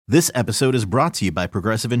This episode is brought to you by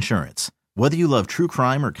Progressive Insurance. Whether you love true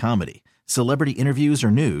crime or comedy, celebrity interviews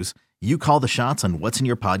or news, you call the shots on what's in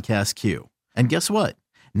your podcast queue. And guess what?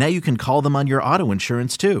 Now you can call them on your auto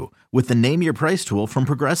insurance too with the Name Your Price tool from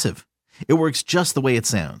Progressive. It works just the way it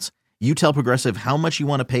sounds. You tell Progressive how much you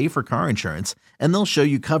want to pay for car insurance, and they'll show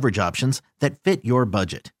you coverage options that fit your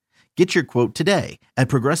budget. Get your quote today at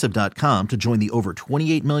Progressive.com to join the over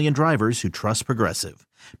 28 million drivers who trust Progressive.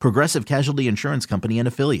 Progressive Casualty Insurance Company and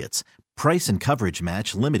Affiliates. Price and coverage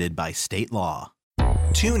match limited by state law.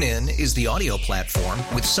 TuneIn is the audio platform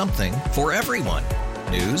with something for everyone.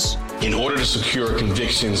 News. In order to secure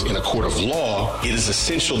convictions in a court of law, it is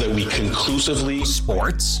essential that we conclusively.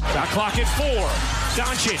 Sports. Shot clock at 4.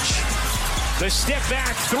 Doncic. The step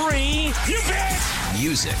back 3. You bet.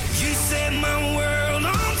 Music. You set my world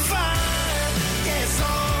on fire. Yes,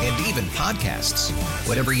 and even podcasts.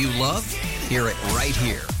 Whatever you love, hear it right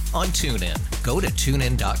here on TuneIn. Go to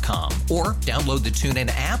TuneIn.com or download the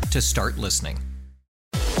TuneIn app to start listening.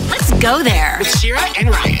 Let's go there. With Shira and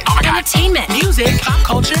Ryan. Oh my God. Entertainment. Music. Pop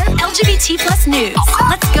culture. LGBT plus news.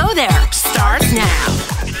 Let's go there. Starts now.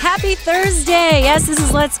 Happy Thursday. Yes, this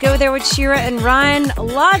is Let's Go There with Shira and Ryan.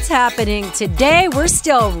 Lots happening today. We're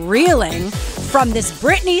still reeling from this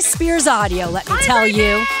Britney Spears audio, let me tell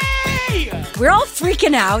you. We're all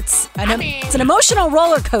freaking out. It's an emotional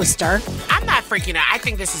roller coaster. I'm not freaking out. I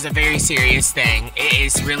think this is a very serious thing. It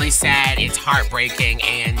is really sad. It's heartbreaking.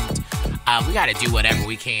 And we got to do whatever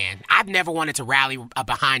we can. I've never wanted to rally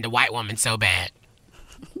behind a white woman so bad.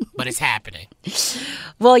 But it's happening.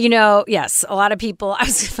 Well, yes, a lot of people, I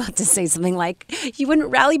was about to say something like, you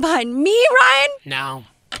wouldn't rally behind me, Ryan?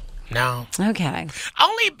 No. Okay.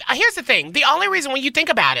 Here's the thing. The only reason when you think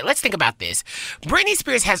about it, let's think about this. Britney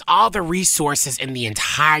Spears has all the resources in the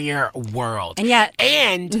entire world. And yet.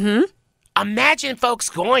 Imagine folks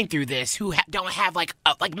going through this who don't have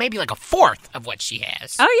maybe a fourth of what she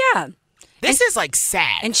has. Oh, yeah. This is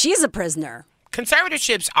sad. And she's a prisoner.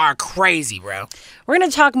 Conservatorships are crazy, bro. We're going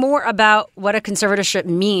to talk more about what a conservatorship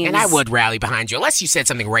means. And I would rally behind you. Unless you said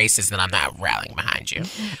something racist, then I'm not rallying behind you.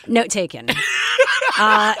 Note taken.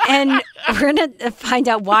 And we're going to find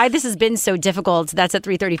out why this has been so difficult. That's at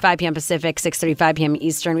 3:35 p.m. Pacific, 6:35 p.m.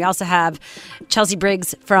 Eastern. We also have Chelsea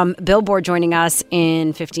Briggs from Billboard joining us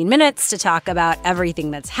in 15 minutes to talk about everything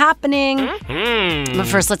that's happening. Mm-hmm. But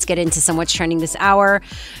first, let's get into some what's trending this hour.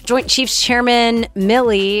 Joint Chiefs Chairman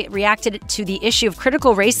Milley reacted to the issue of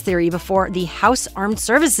critical race theory before the House Armed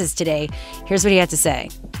Services today. Here's what he had to say.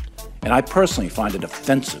 And I personally find it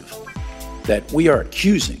offensive that we are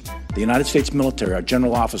accusing the United States military, our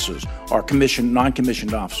general officers, our commissioned,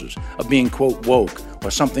 non-commissioned officers, of being, quote, woke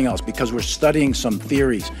or something else because we're studying some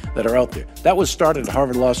theories that are out there. That was started at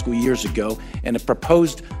Harvard Law School years ago, and it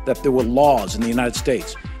proposed that there were laws in the United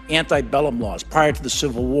States, antebellum laws prior to the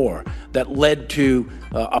Civil War, that led to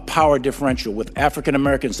a power differential with African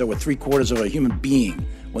Americans that were 3/4 of a human being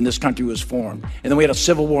when this country was formed. And then we had a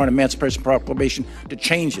Civil War and Emancipation Proclamation to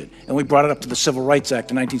change it. And we brought it up to the Civil Rights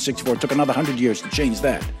Act in 1964. It took another 100 years to change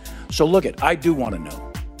that. So look, I do want to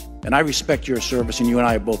know. And I respect your service, and you and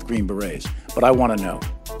I are both Green Berets. But I want to know.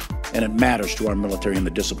 And it matters to our military and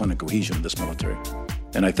the discipline and cohesion of this military.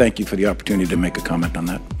 And I thank you for the opportunity to make a comment on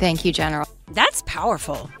that. Thank you, General. That's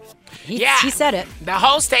powerful. He said it. The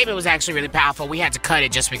whole statement was actually really powerful. We had to cut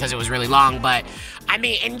it just because it was really long. But,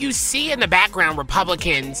 and you see in the background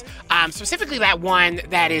Republicans, specifically that one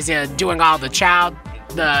that is doing all the child,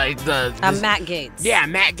 Matt Gaetz. Yeah,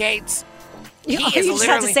 Matt Gaetz. You just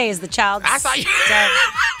have to say is the child. I saw you.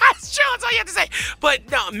 That's true. That's all you have to say.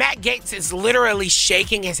 But no, Matt Gaetz is literally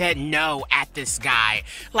shaking his head no at this guy.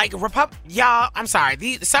 Y'all, I'm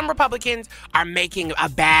sorry. Some Republicans are making a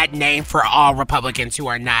bad name for all Republicans who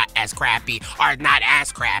are not as crappy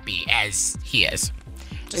as he is.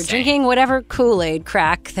 They're drinking whatever Kool-Aid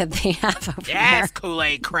crack that they have over there. Yes,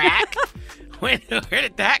 Kool-Aid crack. Where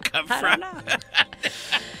did that come from? I don't know.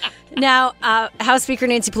 Now, House Speaker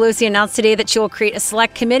Nancy Pelosi announced today that she will create a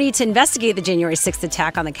select committee to investigate the January 6th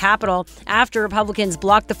attack on the Capitol after Republicans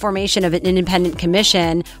blocked the formation of an independent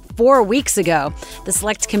commission 4 weeks ago. The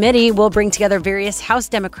select committee will bring together various House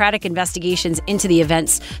Democratic investigations into the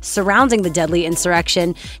events surrounding the deadly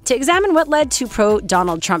insurrection to examine what led to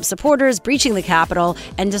pro-Donald Trump supporters breaching the Capitol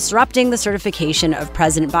and disrupting the certification of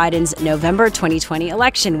President Biden's November 2020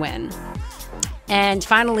 election win. And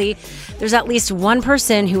finally, there's at least one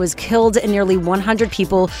person who was killed and nearly 100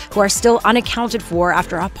 people who are still unaccounted for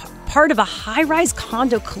after part of a high-rise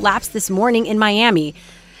condo collapsed this morning in Miami.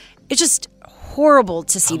 It's just horrible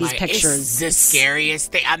to see these pictures. It's the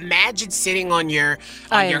scariest thing. Imagine sitting on your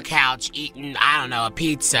couch eating, I don't know, a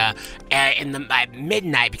pizza at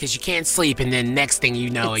midnight because you can't sleep, and then next thing you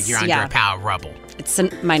know, you're under a pile of rubble. It's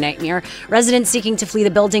my nightmare. Residents seeking to flee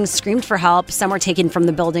the building screamed for help. Some were taken from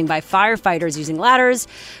the building by firefighters using ladders.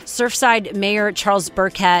 Surfside Mayor Charles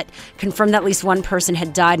Burkett confirmed that at least one person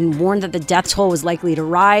had died and warned that the death toll was likely to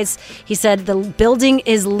rise. He said, "The building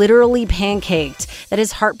is literally pancaked. That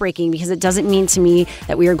is heartbreaking because it doesn't mean to me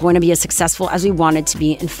that we are going to be as successful as we wanted to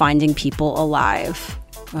be in finding people alive."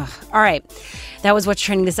 Ugh. All right. That was what's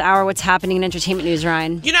trending this hour. What's happening in entertainment news,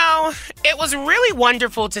 Ryan? You know, it was really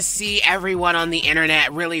wonderful to see everyone on the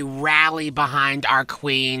internet really rally behind our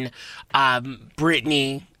queen,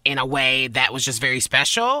 Britney, in a way that was just very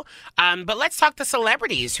special. But let's talk to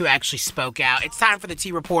celebrities who actually spoke out. It's time for the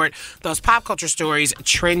T Report, those pop culture stories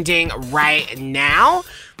trending right now.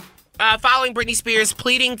 Following Britney Spears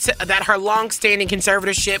pleading that her long-standing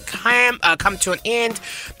conservatorship come to an end,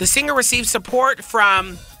 the singer received support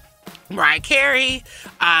from Mariah Carey,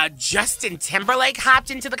 Justin Timberlake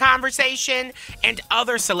hopped into the conversation, and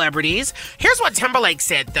other celebrities. Here's what Timberlake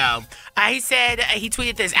said, though. He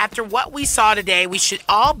tweeted this: "After what we saw today, we should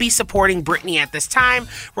all be supporting Britney at this time,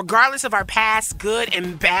 regardless of our past, good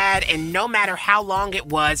and bad, and no matter how long it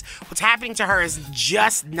was. What's happening to her is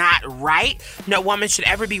just not right. No woman should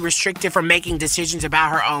ever be restricted from making decisions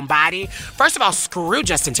about her own body." First of all, screw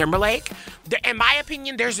Justin Timberlake. In my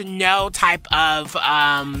opinion, there's no type of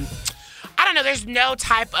there's no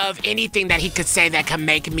type of anything that he could say that can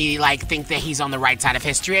make me think that he's on the right side of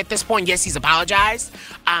history at this point. Yes, he's apologized.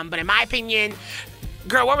 But in my opinion,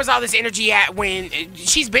 girl, where was all this energy at when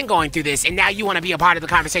she's been going through this and now you want to be a part of the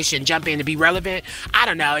conversation, jump in to be relevant? I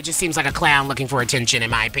don't know. It just seems like a clown looking for attention in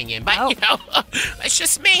my opinion. But, it's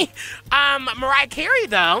just me. Mariah Carey,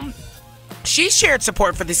 though, she shared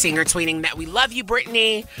support for the singer, tweeting that "We love you,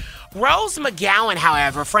 Britney." Rose McGowan,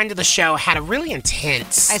 however, friend of the show, had a really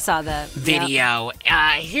intense video.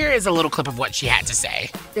 Yep. Here is a little clip of what she had to say.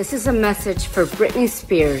 "This is a message for Britney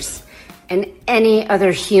Spears and any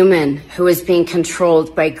other human who is being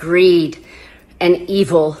controlled by greed and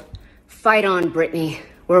evil. Fight on, Britney.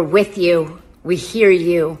 We're with you. We hear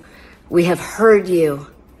you. We have heard you.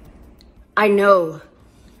 I know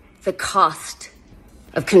the cost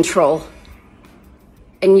of control,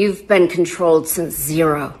 and you've been controlled since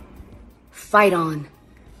zero. Fight on.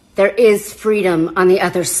 There is freedom on the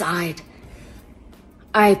other side.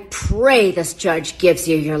 I pray this judge gives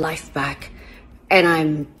you your life back, and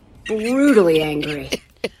I'm brutally angry."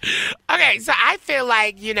 Okay, so I feel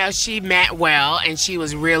like, she meant well, and she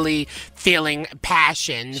was really feeling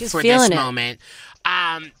passion for this moment.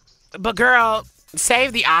 But girl,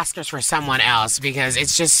 save the Oscars for someone else because it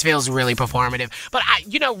just feels really performative. But,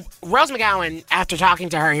 Rose McGowan, after talking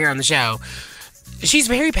to her here on the show, she's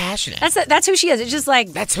very passionate. That's who she is. It's just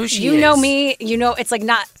that's who she is. You know me. It's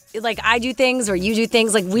not like I do things or you do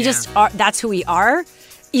things. We just are. That's who we are.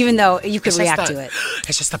 Even though you could react to it.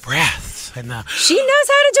 It's just the breath and She knows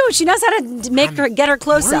how to do it. She knows how to get her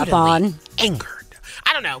close up on. Angered.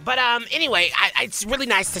 I don't know. But anyway, it's really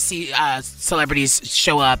nice to see celebrities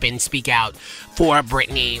show up and speak out for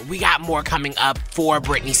Britney. We got more coming up for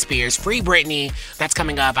Britney Spears. Free Britney. That's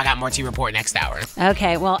coming up. I got more T Report next hour.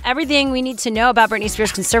 Okay. Well, everything we need to know about Britney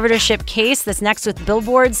Spears' conservatorship case. That's next with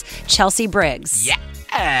Billboard's Chelsea Briggs.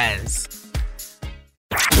 Yes.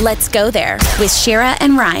 Let's go there with Shira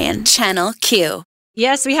and Ryan, Channel Q.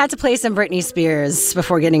 Yes, we had to play some Britney Spears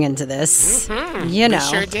before getting into this. Mm-hmm. We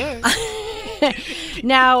sure did.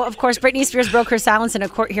 Now, of course, Britney Spears broke her silence in a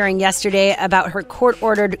court hearing yesterday about her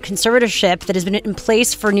court-ordered conservatorship that has been in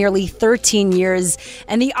place for nearly 13 years.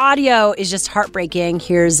 And the audio is just heartbreaking.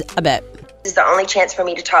 Here's a bit. This is the only chance for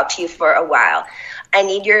me to talk to you for a while. I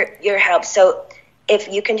need your help. So if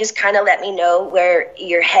you can just kind of let me know where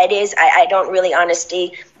your head is. I don't really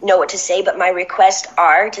honestly know what to say, but my requests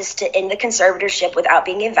are just to end the conservatorship without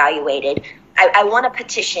being evaluated. I want a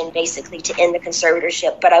petition basically to end the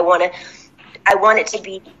conservatorship, but I want it to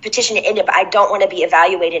be petition to end it, but I don't want to be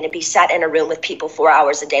evaluated and be sat in a room with people 4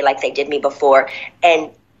 hours a day like they did me before. And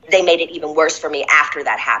they made it even worse for me after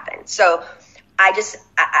that happened. So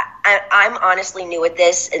I'm honestly new at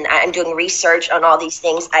this, and I'm doing research on all these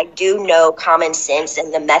things. I do know common sense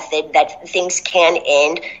and the method that things can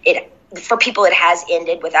end. For people, it has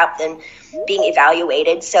ended without them being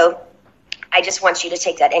evaluated. So I just want you to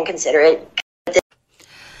take that and consider it.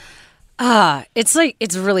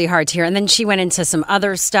 It's really hard to hear. And then she went into some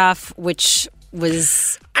other stuff, which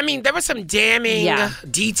was I mean, there were some damning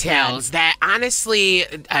details that honestly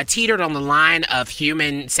teetered on the line of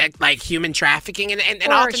human trafficking and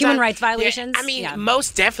or human rights violations. Yeah, I mean,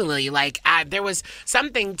 most definitely. Like, there was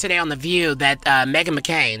something today on The View that Meghan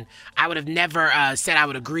McCain, I would have never said I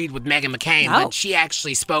would agreed with Meghan McCain, but she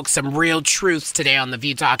actually spoke some real truths today on The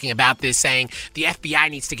View talking about this, saying the FBI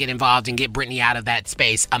needs to get involved and get Britney out of that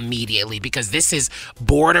space immediately because this is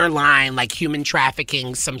borderline like human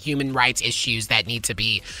trafficking, some human rights issues that need to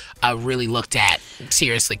be really looked at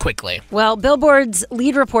seriously quickly. Well, Billboard's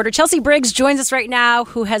lead reporter Chelsea Briggs joins us right now,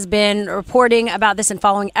 who has been reporting about this and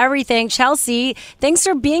following everything. Chelsea, thanks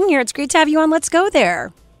for being here. It's great to have you on Let's Go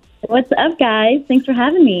There. What's up, guys? Thanks for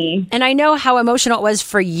having me. And I know how emotional it was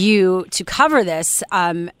for you to cover this.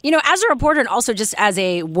 As a reporter and also just as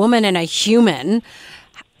a woman and a human,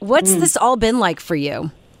 what's this all been like for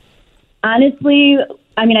you? Honestly,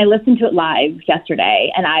 I mean, I listened to it live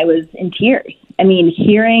yesterday and I was in tears. I mean,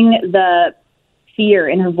 hearing the fear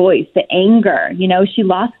in her voice, the anger, she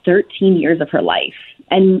lost 13 years of her life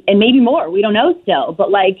and maybe more. We don't know still, but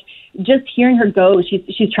like just hearing her go,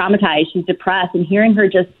 she's traumatized, she's depressed, and hearing her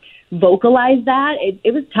just vocalize that,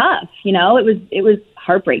 it was tough. It was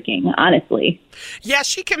heartbreaking, honestly. Yeah,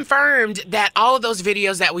 she confirmed that all of those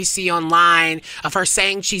videos that we see online of her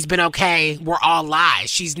saying she's been okay were all lies.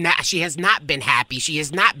 She has not been happy. She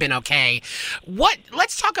has not been okay.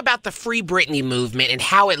 Let's talk about the Free Britney movement and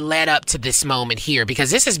how it led up to this moment here, because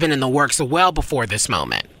this has been in the works well before this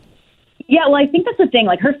moment. Yeah, well, I think that's the thing.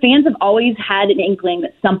 Like, her fans have always had an inkling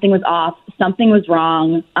that something was off, something was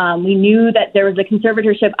wrong. We knew that there was a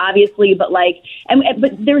conservatorship, obviously, but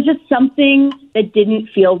there was just something that didn't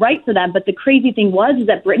feel right for them. But the crazy thing is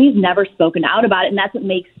that Britney's never spoken out about it, and that's what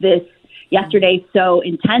makes this yesterday so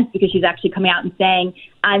intense, because she's actually coming out and saying,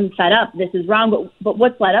 I'm fed up, this is wrong. But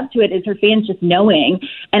what's led up to it is her fans just knowing.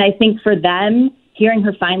 And I think for them, hearing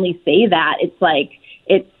her finally say that,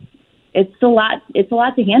 it's a lot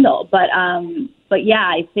to handle. But yeah,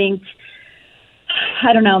 I think,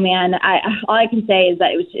 I don't know, man. All I can say is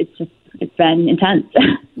that it's been intense.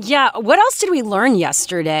 Yeah. What else did we learn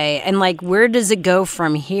yesterday? And where does it go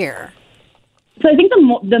from here? So I think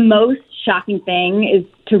the most shocking thing is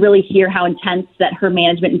to really hear how intense that her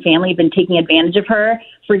management and family have been taking advantage of her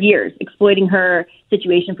for years, exploiting her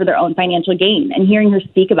situation for their own financial gain, and hearing her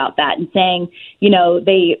speak about that and saying,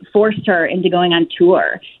 they forced her into going on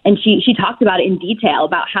tour. And she talked about it in detail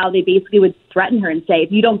about how they basically would threaten her and say,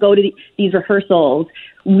 if you don't go to these rehearsals,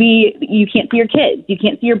 you can't see your kids, you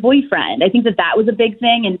can't see your boyfriend. I think that was a big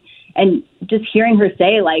thing. And just hearing her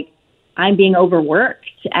say, I'm being overworked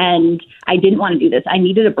and I didn't want to do this, I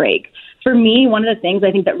needed a break. For me, one of the things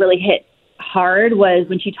I think that really hit hard was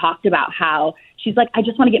when she talked about how she's like, I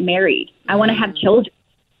just want to get married, I want to have children.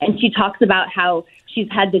 And she talks about how she's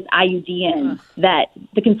had this IUD in that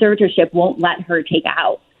the conservatorship won't let her take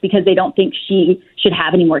out because they don't think she should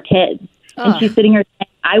have any more kids. And she's sitting here saying,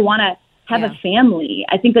 I want to have a family.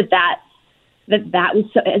 I think that was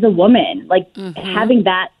so, as a woman, having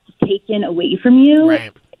that taken away from you,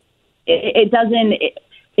 right. It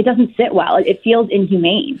doesn't sit well. It feels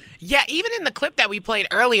inhumane. Yeah, even in the clip that we played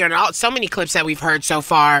earlier, and so many clips that we've heard so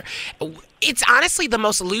far, it's honestly the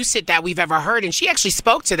most lucid that we've ever heard. And she actually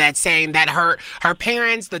spoke to that, saying that her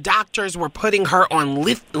parents, the doctors, were putting her on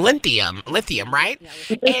lithium, right? Yeah,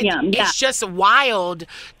 lithium, and it's just wild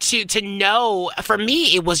to know. For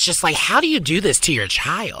me, it was just like, how do you do this to your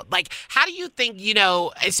child? How do you think,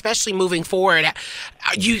 especially moving forward,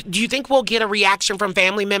 do you think we'll get a reaction from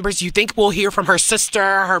family members? Do you think we'll hear from her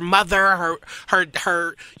sister, her mother, her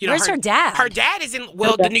Where's her dad? Her dad is in,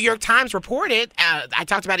 the New York Times reported, I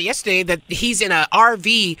talked about it yesterday, that he's in an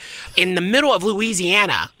RV in the middle of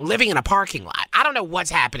Louisiana, living in a parking lot. I don't know what's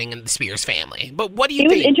happening in the Spears family, but what do you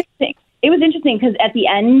think? It was interesting because at the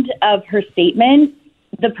end of her statement,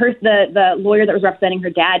 the lawyer that was representing her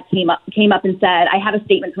dad came up and said, I have a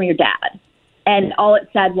statement from your dad. And all it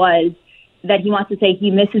said was that he wants to say he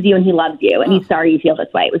misses you and he loves you and he's sorry you feel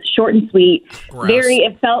this way. It was short and sweet. Gross.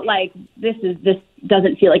 It felt like this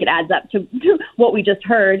doesn't feel like it adds up to what we just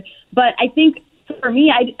heard. But I think for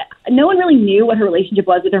me, no one really knew what her relationship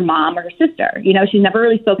was with her mom or her sister. She's never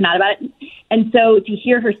really spoken out about it. And so to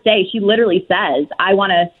hear her say, she literally says, I want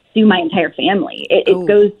to sue my entire family. It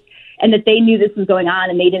goes, and that they knew this was going on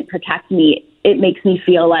and they didn't protect me. It makes me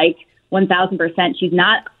feel like 1,000% she's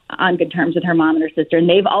not on good terms with her mom and her sister. And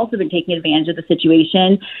they've also been taking advantage of the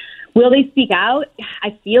situation. Will they speak out?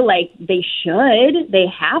 I feel like they should. They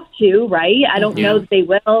have to, right? I don't know that they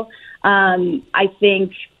will. I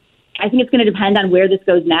think it's going to depend on where this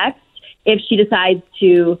goes next. If she decides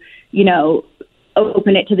to,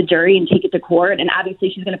 open it to the jury and take it to court. And obviously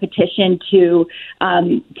she's going to petition to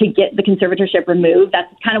get the conservatorship removed.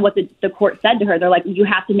 That's kind of what the court said to her. They're like, you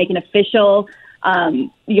have to make an official,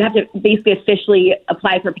 you have to basically officially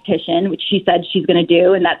apply for a petition, which she said she's going to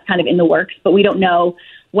do. And that's kind of in the works, but we don't know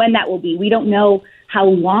when that will be. We don't know how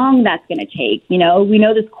long that's going to take. We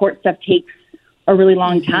know this court stuff takes a really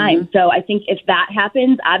long time. So I think if that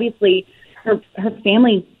happens, obviously her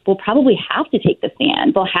family will probably have to take the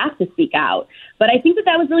stand. They'll have to speak out. But I think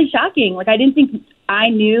that was really shocking. Like, I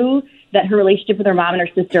knew that her relationship with her mom and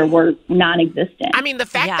her sister were non-existent. I mean, the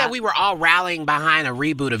fact that we were all rallying behind a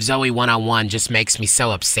reboot of Zoe 101 just makes me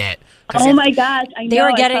so upset. Oh my gosh, I know. They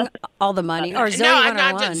were getting all the money. Or Zoe 101.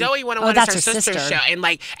 Not Zoe 101 is her sister's show. And,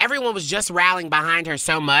 like, everyone was just rallying behind her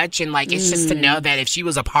so much. And, like, it's just to know that if she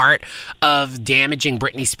was a part of damaging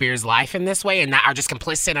Britney Spears' life in this way and not are just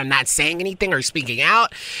complicit on not saying anything or speaking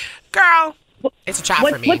out, girl, it's a chop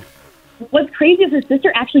for me. What's crazy is her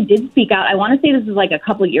sister actually did speak out. I want to say this was like a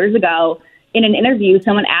couple of years ago. In an interview,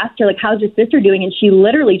 someone asked her, like, how's your sister doing? And she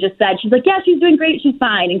literally just said, she's like, yeah, she's doing great. She's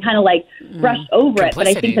fine. And kind of like brushed over it. But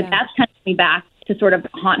I think that's kind of coming back to sort of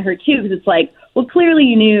haunt her too. Because it's like, well, clearly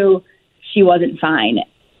you knew she wasn't fine.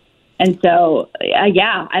 And so,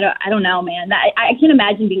 yeah, I don't know, man. I can't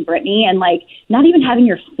imagine being Britney and like not even having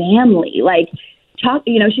your family. Like,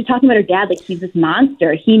 she's talking about her dad like he's this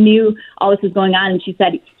monster. He knew all this was going on. And she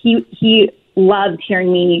said he loved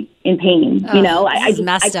hearing me in pain. I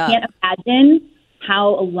can't imagine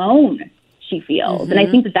how alone she feels. And I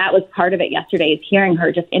think that was part of it yesterday, is hearing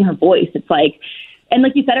her just in her voice. It's like, and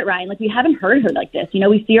like you said it, Ryan, like we haven't heard her like this.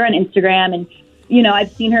 We see her on Instagram and,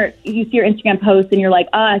 I've seen her, you see her Instagram post and you're like,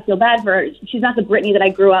 oh, I feel bad for her. She's not the Britney that I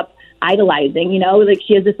grew up idolizing, like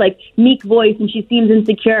she has this like meek voice and she seems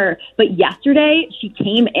insecure. But yesterday she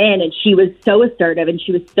came in and she was so assertive and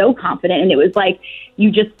she was so confident. And it was like, you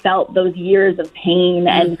just felt those years of pain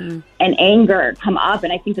and anger come up.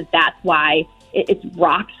 And I think that's why it's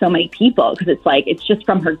rocked so many people, because it's like, it's just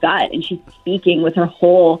from her gut and she's speaking with her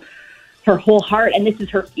whole heart. And this is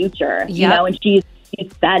her future, and she's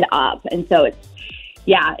fed up. And so it's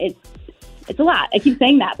a lot. I keep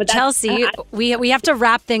saying that, but that's, Chelsea, we have to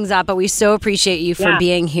wrap things up, but we so appreciate you for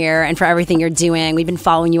being here and for everything you're doing. We've been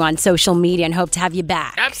following you on social media and hope to have you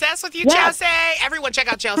back. Obsessed with you, Chelsea. Everyone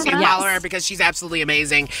check out Chelsea and follow her because she's absolutely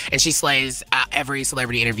amazing and she slays every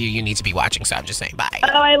celebrity interview you need to be watching. So I'm just saying bye.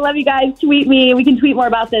 Oh, I love you guys. Tweet me. We can tweet more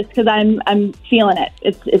about this because I'm feeling it.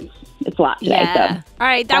 It's a lot today. Yeah. So. All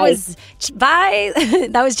right.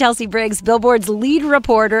 That was Chelsea Briggs, Billboard's lead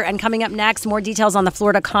reporter. And coming up next, more details on the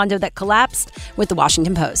Florida condo that collapsed with the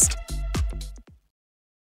Washington Post.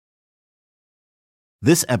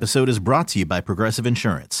 This episode is brought to you by Progressive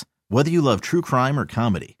Insurance. Whether you love true crime or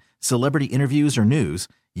comedy, celebrity interviews or news,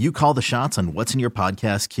 you call the shots on what's in your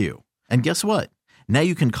podcast queue. And guess what? Now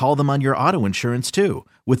you can call them on your auto insurance too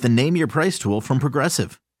with the Name Your Price tool from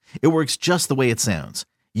Progressive. It works just the way it sounds.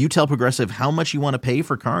 You tell Progressive how much you want to pay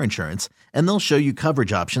for car insurance, and they'll show you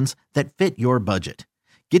coverage options that fit your budget.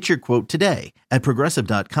 Get your quote today at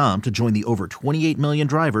Progressive.com to join the over 28 million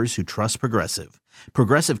drivers who trust Progressive.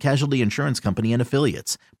 Progressive Casualty Insurance Company and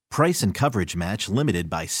Affiliates. Price and coverage match limited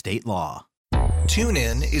by state law.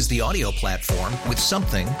 TuneIn is the audio platform with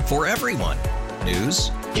something for everyone. News.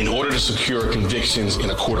 In order to secure convictions in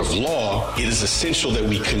a court of law, it is essential that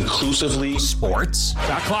we conclusively. Sports.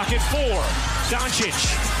 Shot clock at 4. Doncic.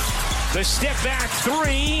 The step back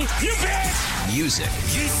 3. You bet. Music.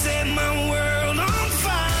 You set my world on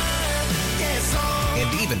fire. Yes,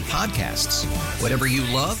 and even podcasts. Whatever you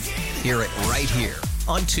love, hear it right here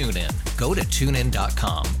on TuneIn. Go to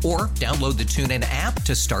TuneIn.com or download the TuneIn app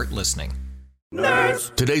to start listening.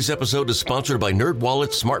 Nerds. Today's episode is sponsored by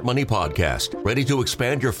NerdWallet's Smart Money Podcast. Ready to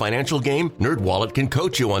expand your financial game? NerdWallet can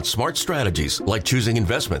coach you on smart strategies like choosing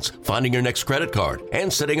investments, finding your next credit card,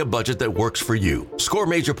 and setting a budget that works for you. Score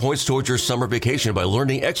major points towards your summer vacation by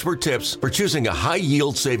learning expert tips for choosing a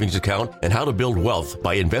high-yield savings account and how to build wealth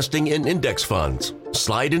by investing in index funds.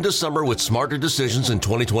 Slide into summer with smarter decisions in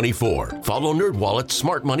 2024. Follow NerdWallet's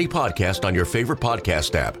Smart Money Podcast on your favorite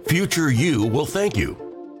podcast app. Future you will thank you.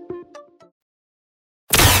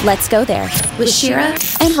 Let's go there with Shira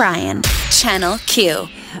and Ryan, Channel Q.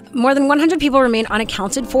 More than 100 people remain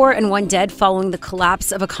unaccounted for and one dead following the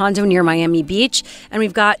collapse of a condo near Miami Beach. And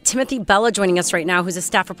we've got Timothy Bella joining us right now, who's a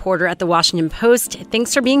staff reporter at the Washington Post.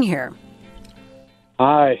 Thanks for being here.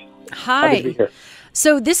 Hi. Hi. Happy to be here.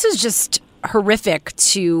 So this is just horrific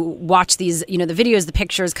to watch these, the videos, the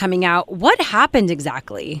pictures coming out. What happened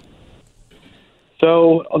exactly?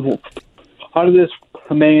 So how did this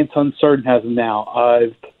remains uncertain as of now.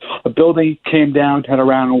 A building came down at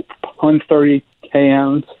around 1:30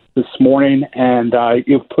 a.m. this morning, and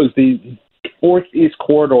it was the northeast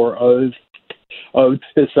corridor of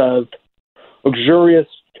this luxurious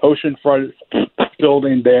oceanfront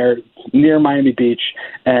building there near Miami Beach,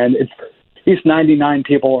 and at least 99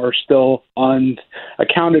 people are still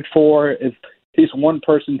unaccounted for. At least one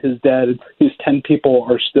person is dead. At least 10 people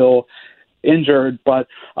are still injured, but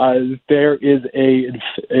there is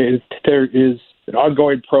an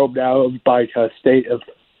ongoing probe now by state of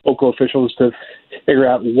local officials to figure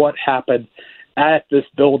out what happened at this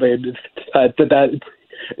building. That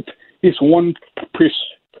at least one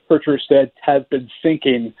researcher said has been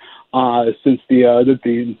sinking since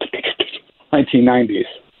the 1990s.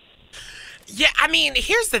 Yeah, I mean,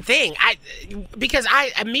 here's the thing. Because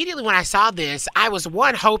immediately when I saw this, I was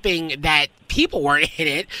hoping that people weren't in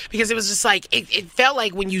it, because it was just like, it felt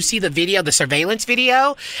like when you see the video, the surveillance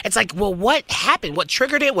video, it's like, well, what happened? What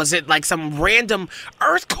triggered it? Was it like some random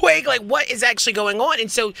earthquake? Like, what is actually going on?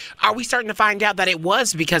 And so are we starting to find out that it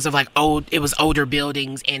was because of it was older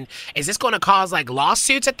buildings? And is this going to cause like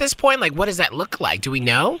lawsuits at this point? Like, what does that look like? Do we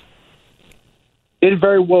know? It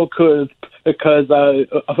very well could, because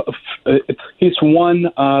at least one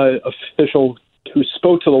official who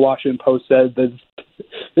spoke to the Washington Post said that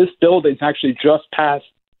this building actually just passed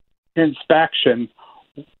inspection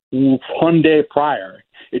one day prior.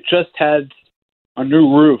 It just had a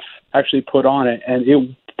new roof actually put on it, and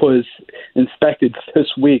it was inspected this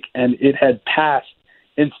week, and it had passed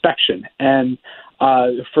inspection. And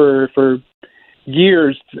for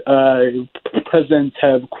years, presidents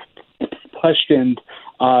have questioned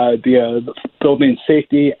the building's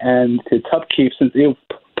safety and its upkeep, since it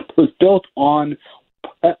was built on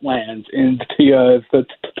wetlands in the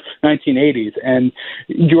 1980s. And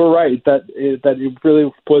you're right that it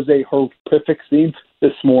really was a horrific scene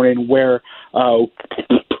this morning, where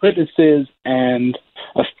witnesses and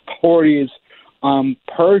authorities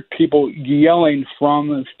heard people yelling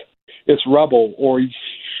from this rubble, or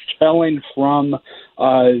yelling from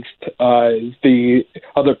the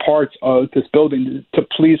other parts of this building to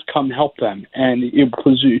please come help them. And it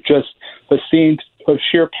was just a scene of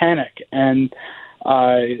sheer panic. And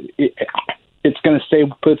it's going to stay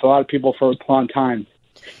with a lot of people for a long time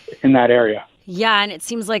in that area. Yeah, and it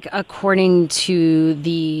seems like, according to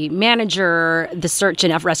the manager, the search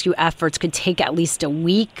and rescue efforts could take at least a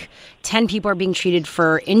week. 10 people are being treated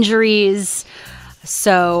for injuries.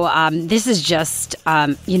 So this is just,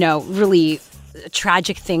 really a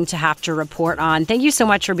tragic thing to have to report on. Thank you so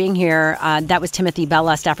much for being here. That was Timothy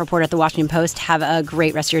Bella, staff reporter at The Washington Post. Have a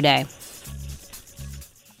great rest of your day.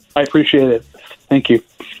 I appreciate it. Thank you.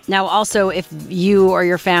 Now, also, if you or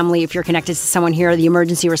your family, if you're connected to someone here, the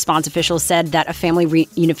emergency response officials said that a family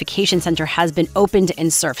reunification center has been opened in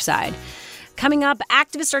Surfside. Coming up,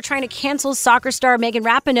 activists are trying to cancel soccer star Megan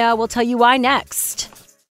Rapinoe. We'll tell you why next.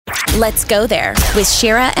 Let's go there with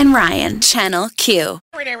Shira and Ryan, Channel Q.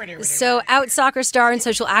 So, out soccer star and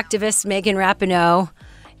social activist Megan Rapinoe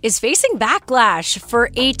is facing backlash for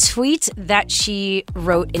a tweet that she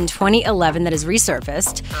wrote in 2011 that has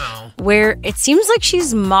resurfaced, where it seems like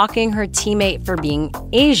she's mocking her teammate for being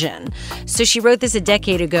Asian. So she wrote this a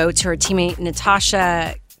decade ago to her teammate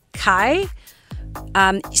Natasha Kai.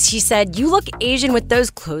 She said, "You look Asian with those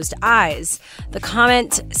closed eyes." The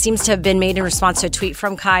comment seems to have been made in response to a tweet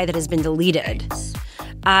from Kai that has been deleted.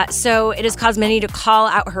 So it has caused many to call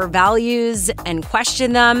out her values and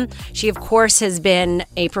question them. She, of course, has been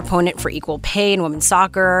a proponent for equal pay in women's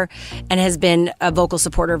soccer and has been a vocal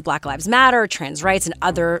supporter of Black Lives Matter, trans rights, and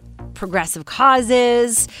other progressive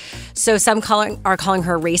causes. So some are calling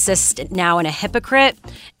her racist now and a hypocrite,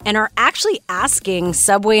 and are actually asking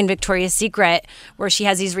Subway and Victoria's Secret, where she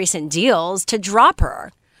has these recent deals, to drop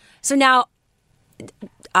her. So now,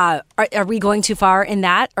 are we going too far in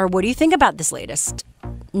that? Or what do you think about this latest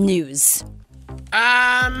news?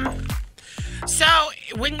 So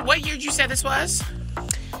what year did you say this was?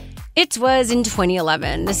 It was in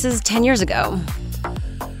 2011. This is 10 years ago.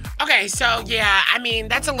 Okay, so yeah, I mean,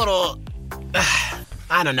 that's a little,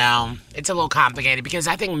 I don't know. It's a little complicated, because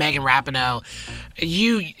I think Megan Rapinoe,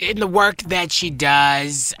 in the work that she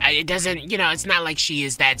does, it doesn't, it's not like she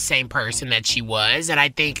is that same person that she was. And I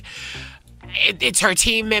think it's her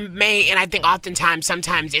teammate, and I think oftentimes,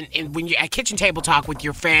 sometimes, when you're at kitchen table talk with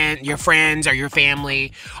your friends or your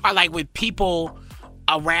family, or like with people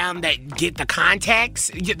around that get the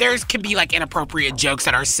context, there can be like inappropriate jokes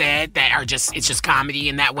that are said that are it's just comedy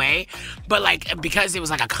in that way. But like, because it was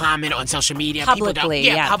like a comment on social media,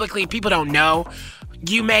 publicly, people don't know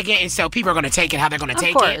you, Megan, and so people are going to take it how they're going to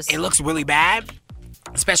take it. It looks really bad,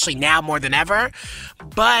 especially now more than ever.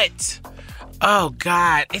 But oh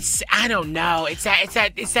God, I don't know. It's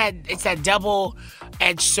that double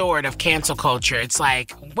double-edged sword of cancel culture. It's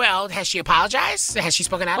like, well, has she apologized? Has she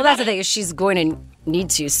spoken out Well, about that's the thing, is she's going to need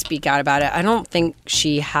to speak out about it. I don't think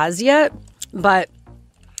she has yet, but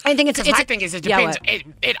I think it's my thing is it depends.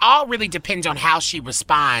 It all really depends on how she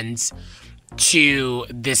responds to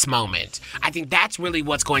this moment. I think that's really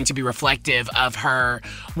what's going to be reflective of her,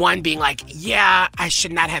 one, being like, yeah, I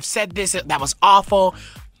should not have said this. That was awful.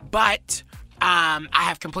 But I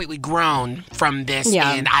have completely grown from this,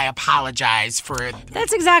 and I apologize for.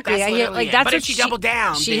 That's exactly. That's but what if she doubled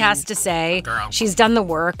down, she then, has to say. Girl. She's done the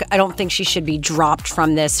work. I don't think she should be dropped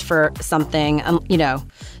from this for something.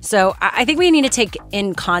 So I think we need to take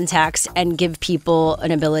in context and give people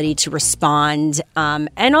an ability to respond,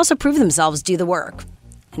 and also prove themselves, do the work,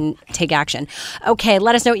 and take action. Okay,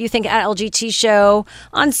 let us know what you think at LGT Show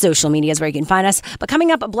on social media is where you can find us. But coming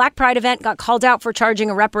up, a Black Pride event got called out for charging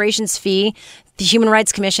a reparations fee. The Human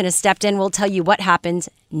Rights Commission has stepped in. We'll tell you what happened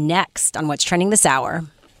next on What's Trending this hour.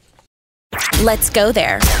 Let's go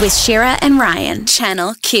there with Shira and Ryan,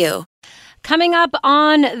 Channel Q. Coming up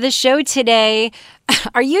on the show today,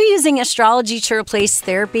 are you using astrology to replace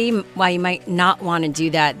therapy? Why you might not want to do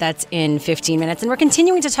that. That's in 15 minutes. And we're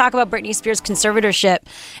continuing to talk about Britney Spears' conservatorship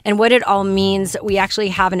and what it all means. We actually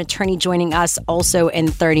have an attorney joining us also in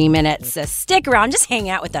 30 minutes. So stick around. Just hang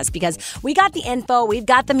out with us because we got the info. We've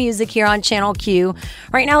got the music here on Channel Q.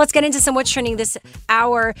 Right now, let's get into some What's Trending this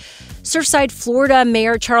hour. Surfside, Florida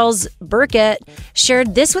Mayor Charles Burkett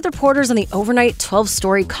shared this with reporters on the overnight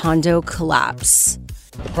 12-story condo collapse.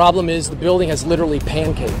 The problem is the building has literally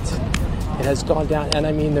pancaked. It has gone down, and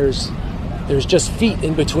I mean there's just feet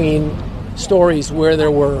in between stories where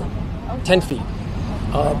there were 10 feet.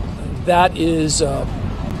 That is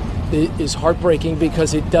heartbreaking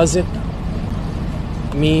because it doesn't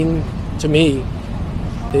mean to me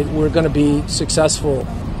that we're going to be successful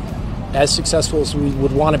as we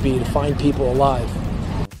would want to be to find people alive.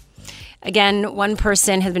 Again, one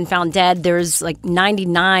person has been found dead. There's like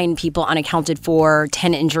 99 people unaccounted for,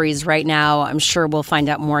 10 injuries right now. I'm sure we'll find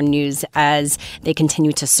out more news as they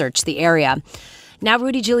continue to search the area. Now,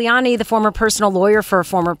 Rudy Giuliani, the former personal lawyer for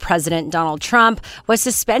former President Donald Trump, was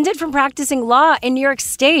suspended from practicing law in New York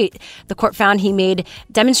State. The court found he made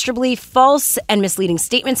demonstrably false and misleading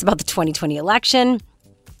statements about the 2020 election.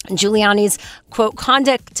 Giuliani's, quote,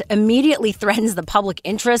 conduct immediately threatens the public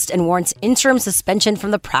interest and warrants interim suspension from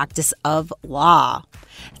the practice of law.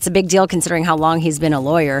 It's a big deal considering how long he's been a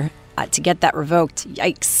lawyer. To get that revoked,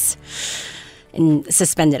 yikes. And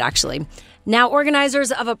suspended, actually. Now,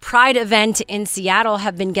 organizers of a Pride event in Seattle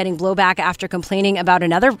have been getting blowback after complaining about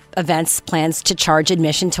another event's plans to charge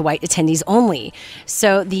admission to white attendees only.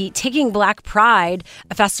 So the Taking Black Pride,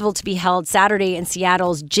 a festival to be held Saturday in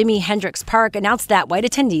Seattle's Jimi Hendrix Park, announced that white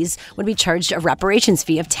attendees would be charged a reparations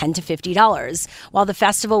fee of $10 to $50, while the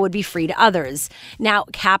festival would be free to others. Now,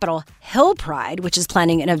 Capitol Hill Pride, which is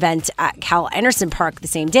planning an event at Cal Anderson Park the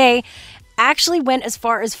same day, actually went as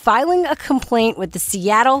far as filing a complaint with the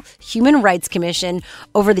Seattle Human Rights Commission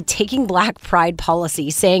over the Taking Black Pride policy,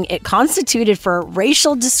 saying it constituted for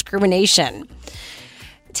racial discrimination.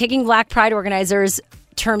 Taking Black Pride organizers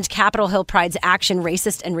termed Capitol Hill Pride's action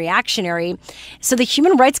racist and reactionary. So the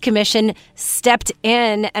Human Rights Commission stepped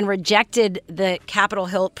in and rejected the Capitol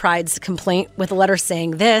Hill Pride's complaint with a letter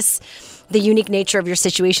saying this: the unique nature of your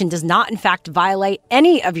situation does not, in fact, violate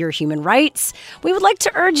any of your human rights. We would like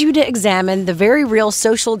to urge you to examine the very real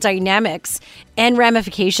social dynamics and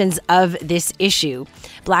ramifications of this issue.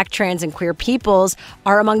 Black, trans, and queer peoples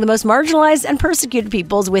are among the most marginalized and persecuted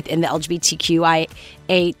peoples within the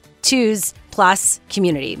LGBTQIA2s plus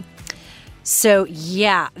community. So,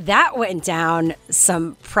 yeah, that went down,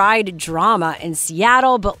 some pride drama in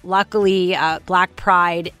Seattle, but luckily Black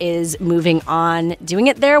Pride is moving on, doing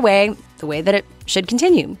it their way, the way that it should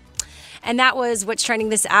continue. And that was What's Trending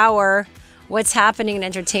this hour. What's happening in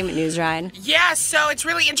entertainment news, Ryan? Yeah, so it's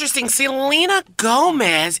really interesting. Selena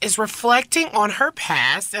Gomez is reflecting on her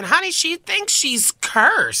past, and honey, she thinks she's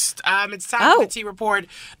cursed. It's time for the T Report,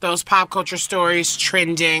 those pop culture stories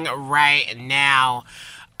trending right now.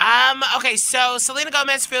 Okay, so Selena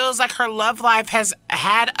Gomez feels like her love life has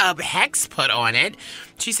had a hex put on it.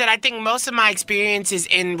 She said, I think most of my experiences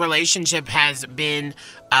in relationship has been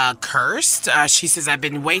cursed. She says, I've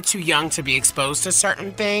been way too young to be exposed to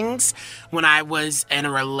certain things when I was in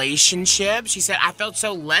a relationship. She said, I felt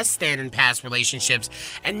so less than in past relationships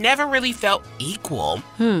and never really felt equal.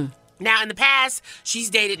 Now, in the past, she's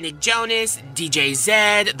dated Nick Jonas, DJ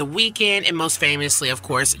Zed, The Weeknd, and most famously, of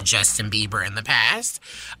course, Justin Bieber in the past.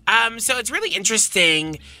 So it's really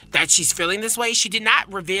interesting that she's feeling this way. She did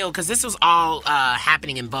not reveal, because this was all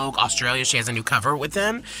happening in Vogue Australia. She has a new cover with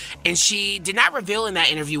them. And she did not reveal in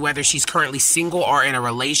that interview whether she's currently single or in a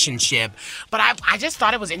relationship. But I just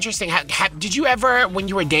thought it was interesting. Did you ever, when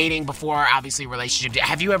you were dating before, obviously, a relationship,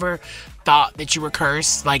 have you ever thought that you were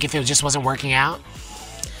cursed? Like, if it just wasn't working out?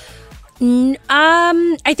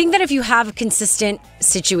 I think that if you have consistent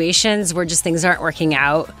situations where just things aren't working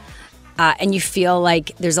out, and you feel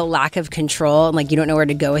like there's a lack of control and like you don't know where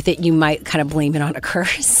to go with it, you might kind of blame it on a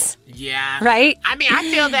curse. Yeah. Right? I mean,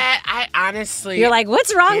 I feel that. I honestly... You're like,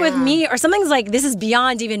 what's wrong with me? Or something's like, this is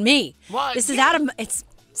beyond even me. Well, this is out of...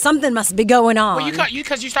 Something must be going on. Well,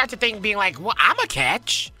 because you start to think, being like, well, I'm a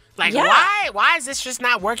catch. Like, why is this just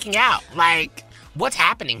not working out? Like... what's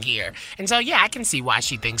happening here? And so, yeah, I can see why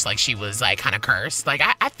she thinks like she was like kind of cursed. Like,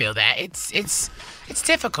 I feel that it's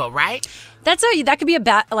difficult, right? That could be a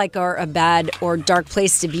bad or dark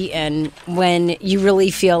place to be in when you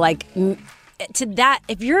really feel like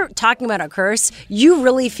if you're talking about a curse, you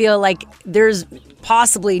really feel like there's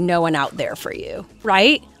possibly no one out there for you,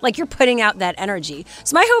 right? Like you're putting out that energy.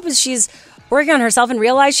 So my hope is she's working on herself and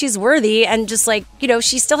realize she's worthy and just like,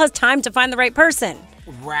 she still has time to find the right person.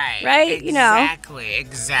 Right.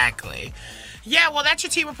 Exactly. Yeah, well, that's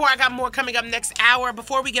your Tea Report. I got more coming up next hour.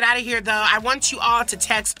 Before we get out of here, though, I want you all to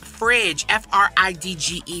text FRIDGE,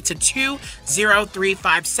 FRIDGE, to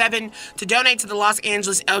 20357 to donate to the Los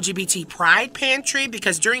Angeles LGBT Pride Pantry,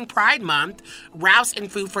 because during Pride Month, Rouse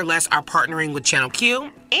and Food for Less are partnering with Channel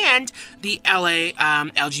Q and the LA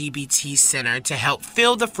LGBT Center to help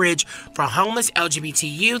fill the fridge for homeless LGBT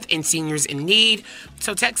youth and seniors in need.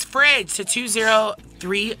 So text FRIDGE to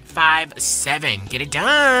 20357. Get it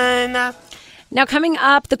done. Now, coming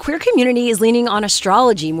up, the queer community is leaning on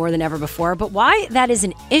astrology more than ever before, but why that is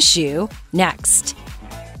an issue next.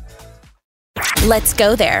 Let's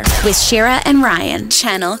go there with Shira and Ryan,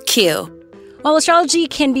 Channel Q. While astrology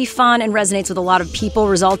can be fun and resonates with a lot of people,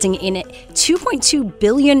 resulting in $2.2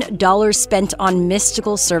 billion spent on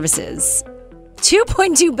mystical services.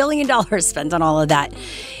 $2.2 billion spent on all of that.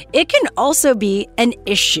 It can also be an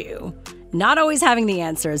issue. Not always having the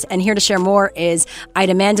answers. And here to share more is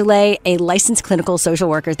Ida Mandalay, a licensed clinical social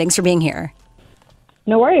worker. Thanks for being here.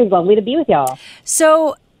 No worries. Lovely to be with y'all.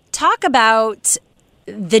 So talk about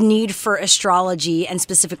the need for astrology and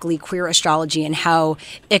specifically queer astrology and how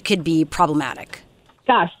it could be problematic.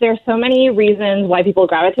 Gosh, there's so many reasons why people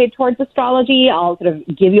gravitate towards astrology. I'll sort of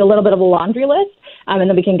give you a little bit of a laundry list, and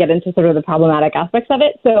then we can get into sort of the problematic aspects of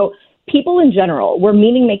it. So people in general, we're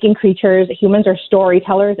meaning-making creatures. Humans are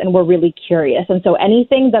storytellers, and we're really curious. And so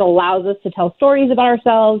anything that allows us to tell stories about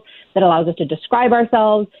ourselves, that allows us to describe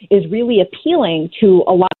ourselves, is really appealing to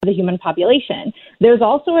a lot of the human population. There's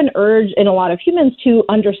also an urge in a lot of humans to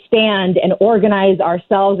understand and organize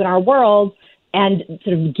ourselves and our world, and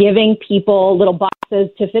sort of giving people little boxes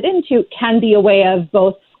to fit into can be a way of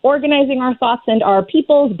both organizing our thoughts and our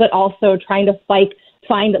peoples, but also trying to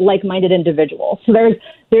find like-minded individuals. So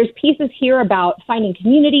there's pieces here about finding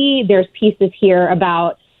community. There's pieces here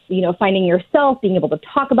about, finding yourself, being able to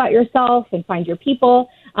talk about yourself and find your people.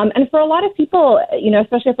 And for a lot of people,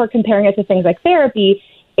 especially if we're comparing it to things like therapy,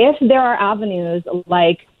 if there are avenues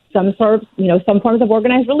like some forms of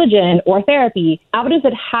organized religion or therapy, avenues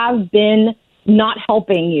that have been not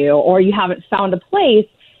helping you or you haven't found a place,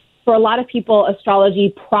 for a lot of people,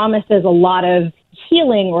 astrology promises a lot of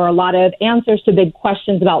healing or a lot of answers to big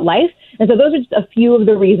questions about life. And so those are just a few of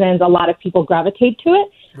the reasons a lot of people gravitate to it.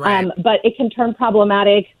 Right. But it can turn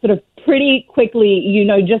problematic sort of pretty quickly. You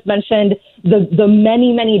just mentioned the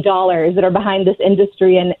many, many dollars that are behind this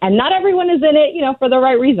industry, and not everyone is in it, for the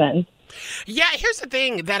right reasons. Yeah, here's the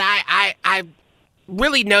thing that I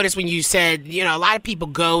really noticed when you said, a lot of people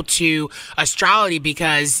go to astrology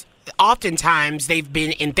because oftentimes they've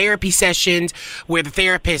been in therapy sessions where the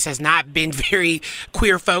therapist has not been very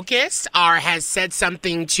queer focused or has said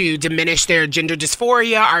something to diminish their gender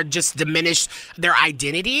dysphoria or just diminish their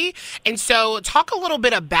identity. And so talk a little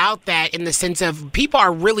bit about that in the sense of people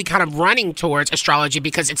are really kind of running towards astrology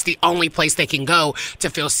because it's the only place they can go to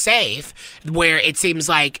feel safe, where it seems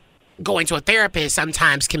like going to a therapist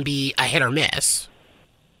sometimes can be a hit or miss.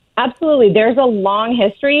 Absolutely. There's a long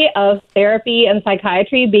history of therapy and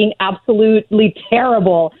psychiatry being absolutely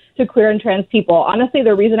terrible to queer and trans people. Honestly,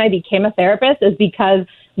 the reason I became a therapist is because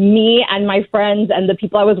me and my friends and the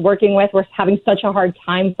people I was working with were having such a hard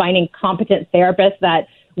time finding competent therapists that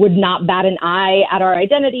would not bat an eye at our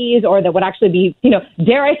identities or that would actually be,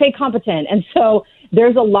 dare I say, competent. And so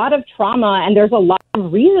there's a lot of trauma and there's a lot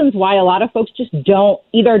of reasons why a lot of folks just don't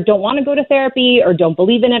want to go to therapy or don't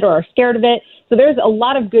believe in it or are scared of it. So there's a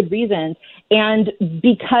lot of good reasons. And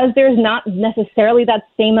because there's not necessarily that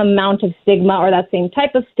same amount of stigma or that same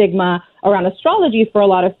type of stigma around astrology for a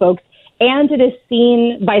lot of folks, and it is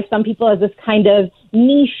seen by some people as this kind of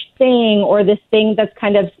niche thing or this thing that's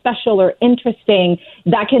kind of special or interesting,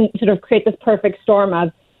 that can sort of create this perfect storm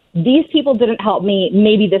of, these people didn't help me,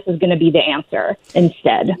 maybe this is going to be the answer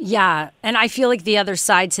instead. Yeah. And I feel like the other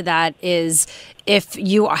side to that is if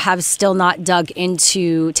you have still not dug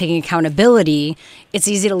into taking accountability, it's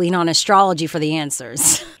easy to lean on astrology for the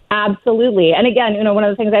answers. Absolutely. And again, one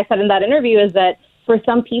of the things I said in that interview is that for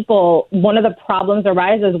some people, one of the problems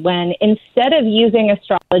arises when instead of using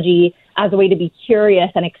astrology as a way to be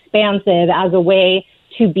curious and expansive, as a way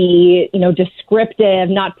to be, descriptive,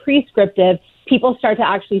 not prescriptive, people start to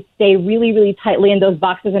actually stay really, really tightly in those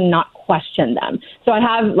boxes and not question them. So I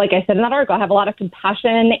have, like I said in that article, I have a lot of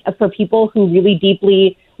compassion for people who really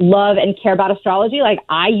deeply love and care about astrology. Like,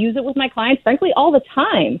 I use it with my clients, frankly, all the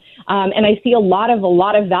time. And I see a lot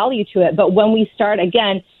of value to it. But when we start,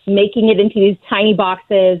 again, making it into these tiny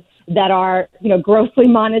boxes that are, grossly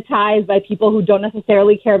monetized by people who don't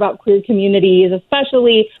necessarily care about queer communities,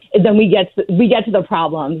 especially, then we get to the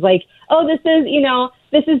problems. Like, oh,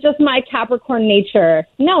 this is just my Capricorn nature.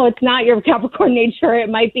 No, it's not your Capricorn nature. It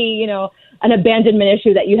might be, an abandonment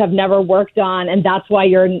issue that you have never worked on, and that's why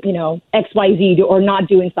you're, XYZ or not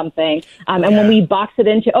doing something. And when we box it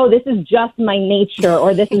into, oh, this is just my nature,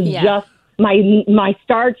 or this is just my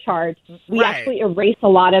star chart, we actually erase a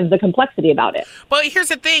lot of the complexity about it. But here's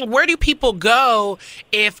the thing. Where do people go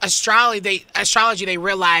if astrology, they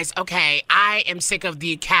realize, okay, I am sick of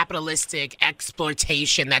the capitalistic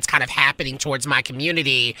exploitation that's kind of happening towards my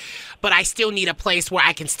community, but I still need a place where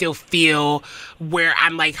I can still feel where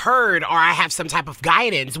I'm like heard or I have some type of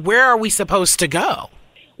guidance. Where are we supposed to go?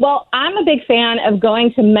 Well, I'm a big fan of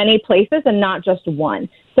going to many places and not just one.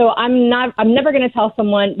 So I'm never going to tell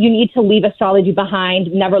someone you need to leave astrology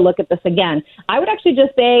behind, never look at this again. I would actually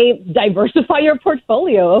just say diversify your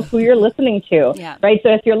portfolio of who you're listening to, right? So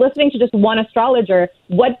if you're listening to just one astrologer,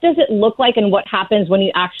 what does it look like and what happens when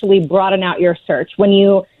you actually broaden out your search? When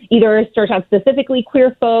you either search out specifically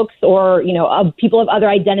queer folks or, people of other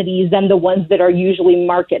identities than the ones that are usually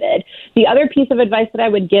marketed. The other piece of advice that I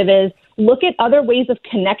would give is look at other ways of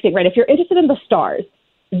connecting, right? If you're interested in the stars,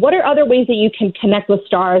 what are other ways that you can connect with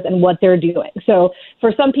stars and what they're doing? So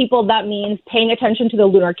for some people, that means paying attention to the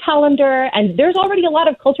lunar calendar. And there's already a lot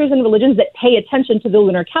of cultures and religions that pay attention to the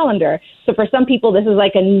lunar calendar. So for some people, this is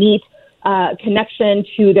like a neat connection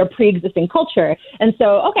to their pre-existing culture. And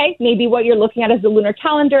so, okay, maybe what you're looking at is the lunar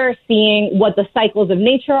calendar, seeing what the cycles of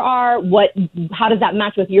nature are, how does that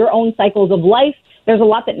match with your own cycles of life? There's a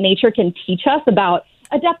lot that nature can teach us about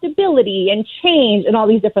adaptability and change and all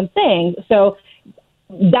these different things. So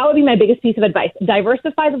that would be my biggest piece of advice.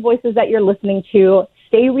 Diversify the voices that you're listening to,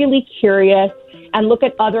 stay really curious, and look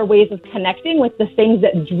at other ways of connecting with the things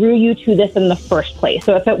that drew you to this in the first place.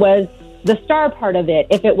 So if it was the star part of it,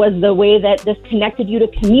 if it was the way that this connected you to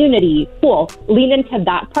community, cool. Lean into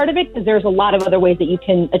that part of it because there's a lot of other ways that you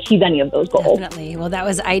can achieve any of those goals. Definitely. Well, that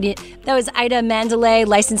was Ida Mandalay,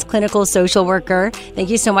 licensed clinical social worker. Thank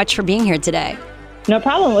you so much for being here today. No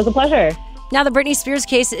problem. It was a pleasure. Now, the Britney Spears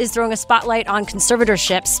case is throwing a spotlight on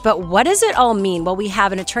conservatorships, but what does it all mean? Well, we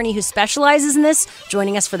have an attorney who specializes in this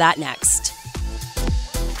joining us for that next.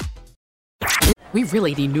 We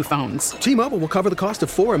really need new phones. T-Mobile will cover the cost of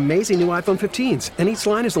 4 amazing new iPhone 15s, and each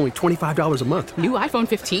line is only $25 a month. New iPhone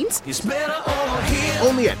 15s? It's better over here.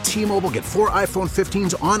 Only at T-Mobile, get 4 iPhone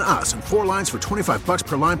 15s on us and 4 lines for $25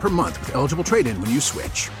 per line per month with eligible trade-in when you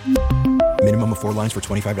switch. Minimum of 4 lines for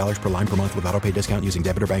 $25 per line per month with autopay discount using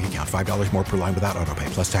debit or bank account. $5 more per line without autopay,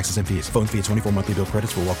 plus taxes and fees. Phone fee at 24 monthly bill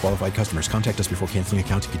credits for well-qualified customers. Contact us before canceling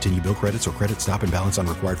account to continue bill credits or credit stop and balance on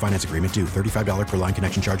required finance agreement due. $35 per line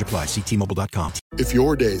connection charge applies. See T-Mobile.com. If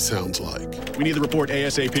your day sounds like... We need the report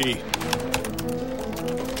ASAP.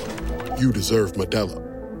 You deserve Modelo.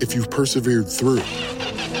 If you've persevered through...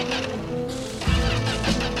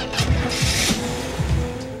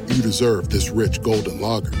 You deserve this rich golden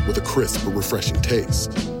lager with a crisp but refreshing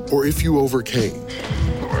taste. Or if you overcame... 2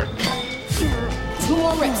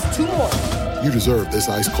 more reps, 2 more. You deserve this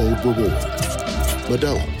ice-cold reward.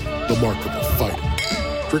 Modelo, the Markable Fighter.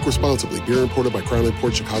 Drink responsibly. Beer imported by Crown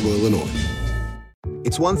Imports, Chicago, Illinois.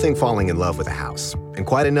 It's one thing falling in love with a house, and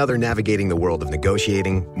quite another navigating the world of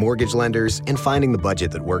negotiating, mortgage lenders, and finding the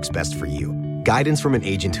budget that works best for you. Guidance from an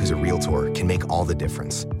agent who's a realtor can make all the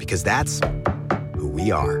difference, because that's who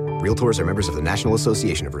we are. Realtors are members of the National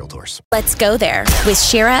Association of Realtors. Let's go there with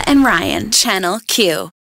Shira and Ryan, Channel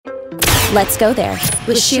Q. Let's go there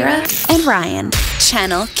with Shira and Ryan,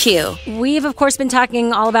 Channel Q. We've, of course, been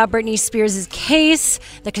talking all about Britney Spears' case,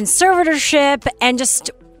 the conservatorship, and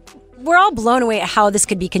just we're all blown away at how this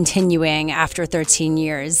could be continuing after 13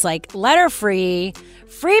 years. Like, let her free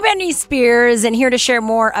Britney Spears. And here to share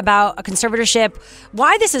more about a conservatorship,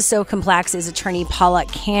 why this is so complex, is attorney Paula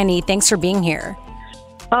Canny. Thanks for being here.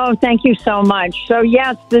 Oh, thank you so much. So,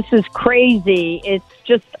 yes, this is crazy. It's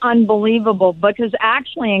just unbelievable because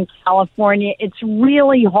actually in California, it's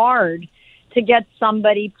really hard to get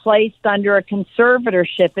somebody placed under a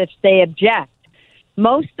conservatorship if they object.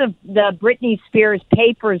 Most of the Britney Spears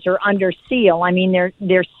papers are under seal. I mean,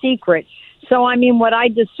 they're secret. So, I mean, what I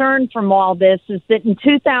discerned from all this is that in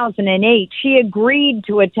 2008, she agreed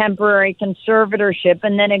to a temporary conservatorship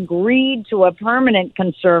and then agreed to a permanent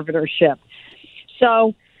conservatorship.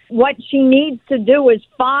 So what she needs to do is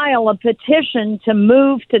file a petition to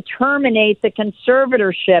move to terminate the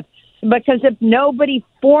conservatorship, because if nobody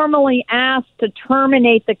formally asked to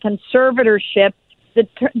terminate the conservatorship,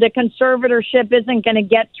 the conservatorship isn't going to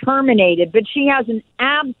get terminated. But she has an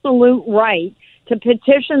absolute right to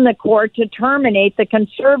petition the court to terminate the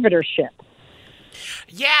conservatorship.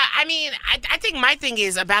 Yeah, I mean, I think my thing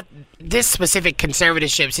is about this specific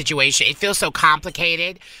conservatorship situation. It feels so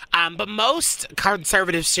complicated, but most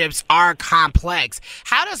conservatorships are complex.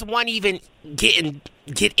 How does one even get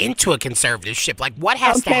into a conservatorship? Like, what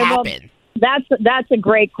has to happen? Well, that's a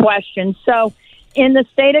great question. So, in the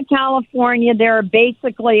state of California, there are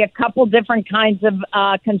basically a couple different kinds of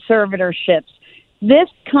conservatorships. This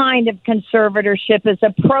kind of conservatorship is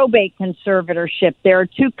a probate conservatorship. There are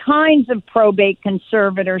two kinds of probate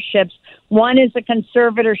conservatorships. One is a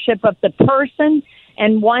conservatorship of the person,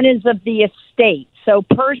 and one is of the estate. So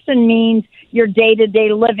person means your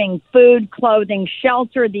day-to-day living, food, clothing,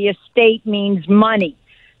 shelter. The estate means money.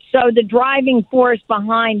 So the driving force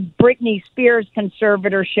behind Britney Spears'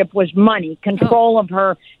 conservatorship was money, control of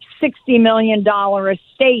her $60 million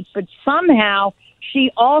estate. But somehow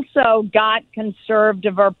she also got conserved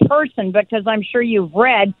of her person, because I'm sure you've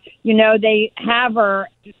read, they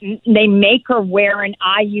make her wear an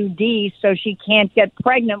IUD so she can't get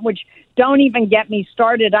pregnant, which don't even get me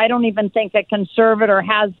started. I don't even think a conservator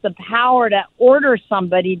has the power to order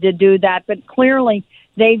somebody to do that, but clearly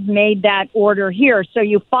they've made that order here. So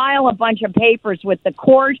you file a bunch of papers with the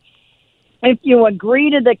court. If you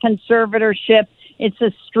agree to the conservatorship, it's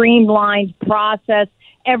a streamlined process.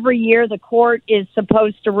 Every year, the court is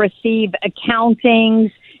supposed to receive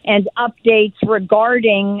accountings and updates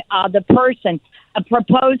regarding the person. A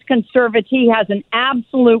proposed conservatee has an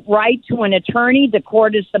absolute right to an attorney. The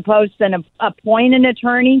court is supposed to appoint an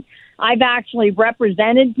attorney. I've actually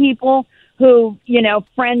represented people who,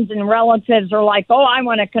 friends and relatives are like, oh, I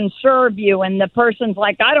want to conserve you. And the person's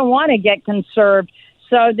like, I don't want to get conserved.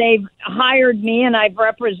 So they've hired me and I've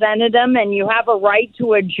represented them. And you have a right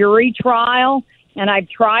to a jury trial. And I've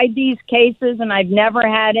tried these cases and I've never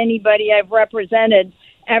had anybody I've represented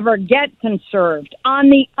ever get conserved. On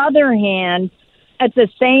the other hand, at the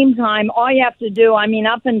same time, all you have to do, I'm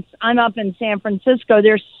up in San Francisco.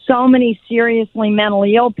 There's so many seriously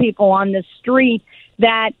mentally ill people on the street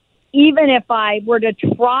that even if I were to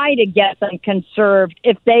try to get them conserved,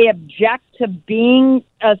 if they object to being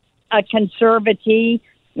a conservatee,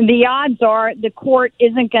 the odds are the court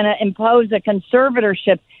isn't going to impose a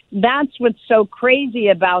conservatorship. That's what's so crazy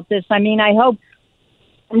about this. I mean, I hope,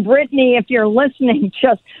 Brittany, if you're listening,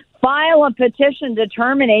 just file a petition to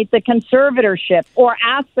terminate the conservatorship, or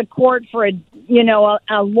ask the court for a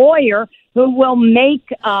lawyer who will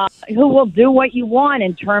do what you want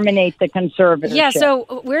and terminate the conservatorship. Yeah.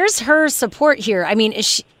 So where's her support here? I mean,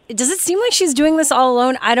 does it seem like she's doing this all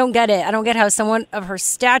alone? I don't get it. I don't get how someone of her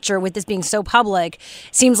stature, with this being so public,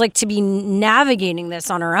 seems like to be navigating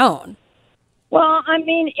this on her own. Well, I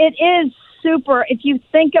mean, it is super. If you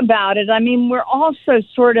think about it, I mean, we're also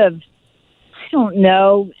sort of, I don't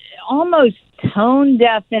know, almost tone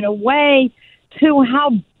deaf in a way to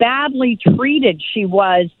how badly treated she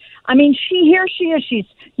was. I mean, here she is. She's,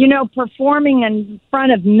 performing in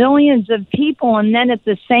front of millions of people. And then at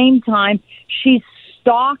the same time, she's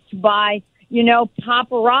stalked by,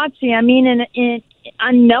 paparazzi. I mean,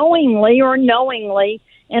 unknowingly or knowingly.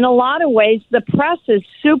 In a lot of ways, the press is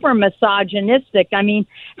super misogynistic. I mean,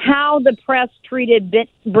 how the press treated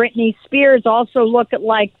Britney Spears. Also look at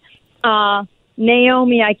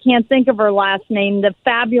Naomi, I can't think of her last name, the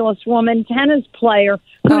fabulous woman tennis player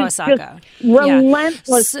who's just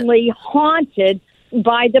relentlessly haunted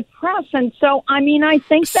by the press. And so, I mean, I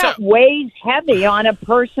think that weighs heavy on a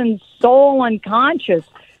person's soul unconscious.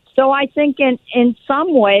 So I think in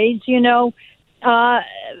some ways, Britney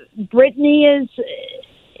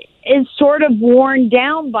is sort of worn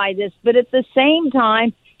down by this, but at the same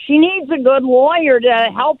time, she needs a good lawyer to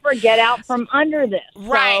help her get out from under this.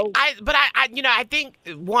 Right. So, I think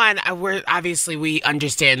we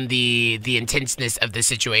understand the intenseness of the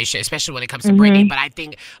situation, especially when it comes to Britney. But I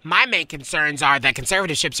think my main concerns are that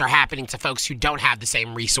conservatorships are happening to folks who don't have the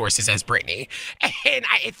same resources as Britney. And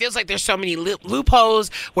it feels like there's so many loopholes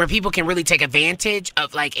where people can really take advantage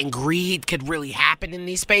of, and greed could really happen in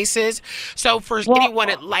these spaces. So for anyone,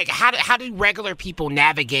 how do regular people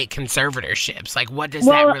navigate conservatorships? What does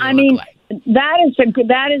that really look like?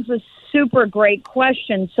 That is a super great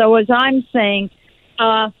question. So as I'm saying,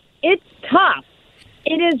 it's tough.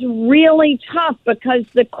 It is really tough because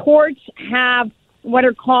the courts have what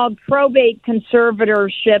are called probate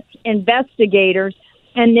conservatorship investigators,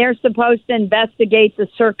 and they're supposed to investigate the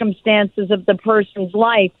circumstances of the person's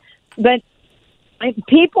life. But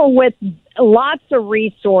people with lots of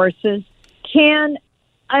resources can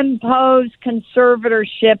impose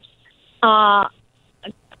conservatorships.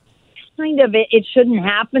 It shouldn't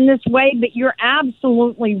happen this way, but you're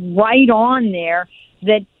absolutely right on there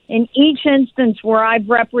that in each instance where I've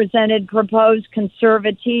represented proposed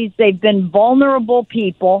conservatees, they've been vulnerable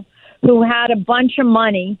people who had a bunch of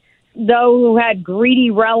money, though who had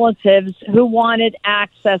greedy relatives who wanted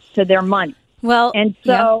access to their money. Well, and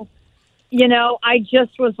so, I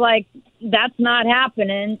just was like, that's not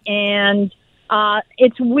happening. And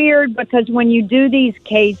it's weird because when you do these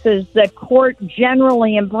cases, the court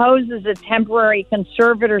generally imposes a temporary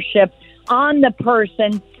conservatorship on the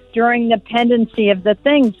person during the pendency of the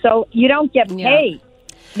thing. So you don't get paid,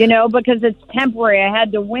 because it's temporary. I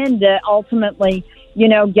had to win to ultimately,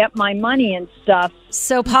 get my money and stuff.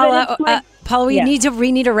 So, Paula, we need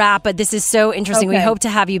to wrap, but this is so interesting. Okay. We hope to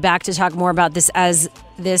have you back to talk more about this as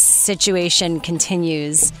this situation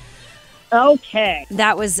continues. Okay.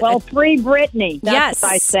 That was free Britney. That's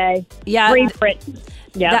what I say. Yeah. Free Britney.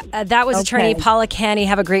 Yeah. That was attorney Paula Canny.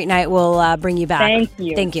 Have a great night. We'll bring you back. Thank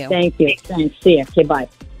you. Thank you. Thanks. See you. Okay, bye.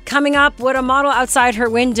 Coming up, what a model outside her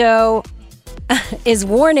window is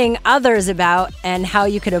warning others about and how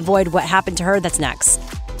you could avoid what happened to her. That's next.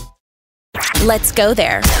 Let's go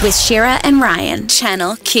there with Shira and Ryan,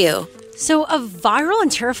 Channel Q. So a viral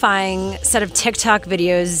and terrifying set of TikTok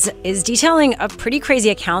videos is detailing a pretty crazy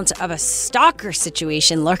account of a stalker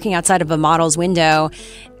situation lurking outside of a model's window.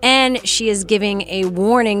 And she is giving a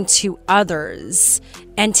warning to others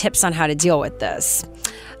and tips on how to deal with this.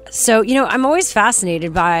 So, I'm always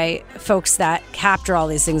fascinated by folks that capture all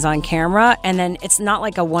these things on camera, and then it's not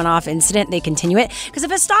like a one-off incident. They continue it. Because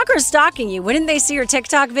if a stalker is stalking you, wouldn't they see your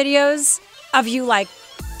TikTok videos of you,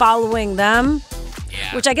 following them?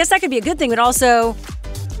 Yeah. Which I guess that could be a good thing, but also,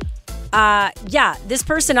 this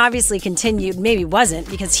person obviously continued, maybe wasn't,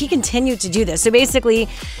 because he continued to do this. So basically,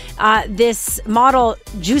 this model,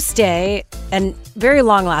 Juste, and very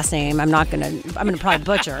long last name, I'm gonna probably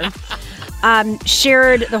butcher,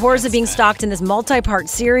 shared the horrors of being stalked in this multi-part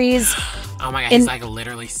series. Oh my God, he's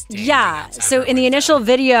literally standing. Yeah, so in the initial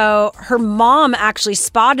video, her mom actually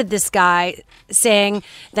spotted this guy saying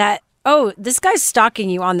that, oh, this guy's stalking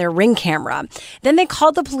you on their Ring camera. Then they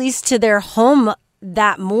called the police to their home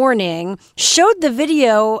that morning, showed the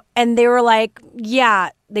video, and they were like, yeah,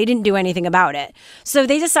 they didn't do anything about it. So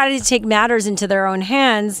they decided to take matters into their own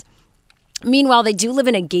hands. Meanwhile, they do live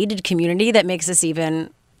in a gated community that makes this even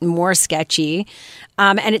more sketchy.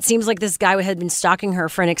 And it seems like this guy had been stalking her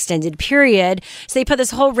for an extended period. So they put this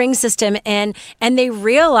whole Ring system in, and they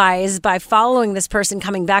realized by following this person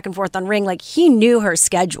coming back and forth on Ring, he knew her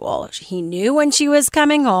schedule. He knew when she was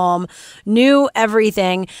coming home, knew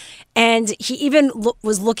everything. And he even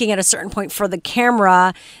was looking at a certain point for the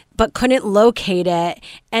camera, but couldn't locate it.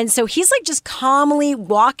 And so he's just calmly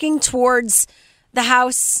walking towards the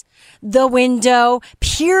house, the window,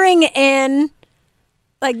 peering in.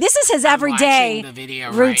 This is his everyday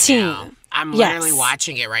routine. Right now. I'm literally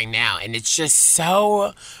watching it right now, and it's just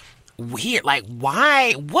so weird.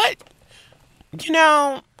 Why? What?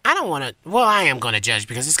 I don't want to. Well, I am going to judge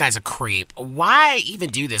because this guy's a creep. Why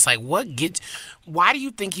even do this? Why do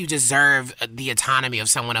you think you deserve the autonomy of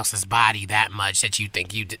someone else's body that much that you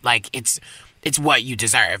think you it's what you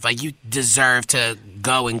deserve? You deserve to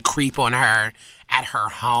go and creep on her at her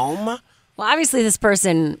home. Well, obviously, this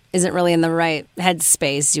person isn't really in the right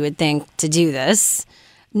headspace, you would think, to do this.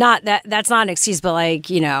 Not that that's not an excuse, but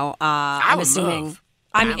I'm assuming. Move.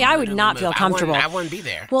 I mean, I would not feel comfortable. I wouldn't be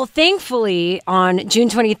there. Well, thankfully, on June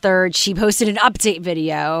 23rd, she posted an update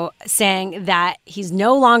video saying that he's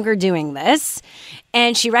no longer doing this.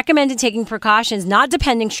 And she recommended taking precautions, not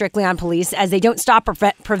depending strictly on police, as they don't stop or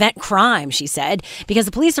prevent crime, she said, because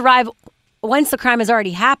the police arrive once the crime has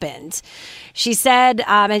already happened. She said,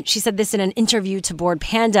 and she said this in an interview to Board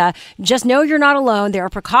Panda, just know you're not alone. There are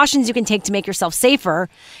precautions you can take to make yourself safer.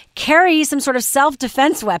 Carry some sort of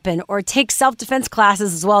self-defense weapon or take self-defense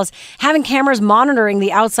classes, as well as having cameras monitoring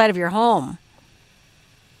the outside of your home.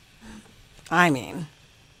 I mean,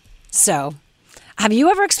 so have you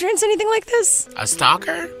ever experienced anything like this? A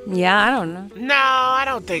stalker? Yeah, I don't know. No, I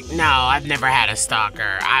don't think. No, I've never had a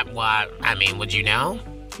stalker. I mean, would you know?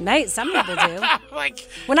 Mate, some people do. Like,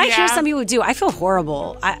 when I hear some people do, I feel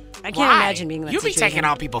horrible. I can't imagine being in that You situation. be taking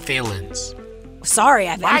all people's feelings. Sorry,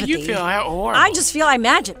 I have Why empathy. you feel horrible? I just feel, I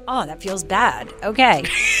imagine. Oh, that feels bad. Okay.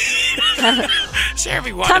 Sure,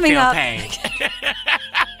 everyone Coming feel up. pain.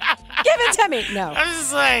 Give it to me. No. I'm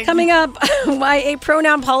just like. Coming up, why a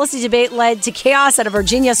pronoun policy debate led to chaos at a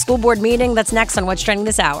Virginia school board meeting. That's next on What's Trending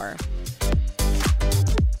this hour.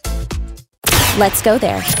 Let's go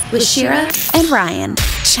there with Shira and Ryan.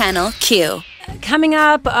 Channel Q. Coming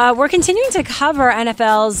up, we're continuing to cover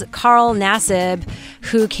NFL's Carl Nassib,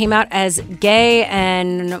 who came out as gay,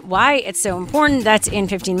 and why it's so important. That's in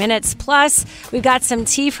 15 minutes. Plus, we've got some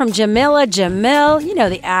tea from Jamila Jamil, you know,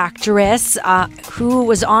 the actress who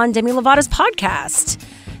was on Demi Lovato's podcast.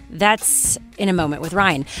 That's in a moment with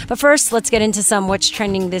Ryan. But first, let's get into some What's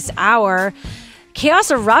Trending this hour.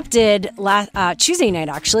 Chaos erupted Tuesday night,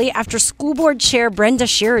 actually, after school board chair Brenda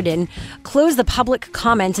Sheridan closed the public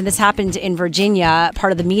comment, and this happened in Virginia,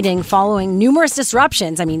 part of the meeting following numerous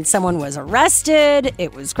disruptions. I mean, someone was arrested.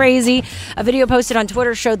 It was crazy. A video posted on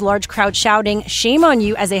Twitter showed the large crowd shouting, "Shame on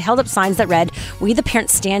you," as they held up signs that read, "We the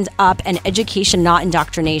parents stand up, and education, not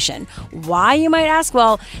indoctrination." Why, you might ask?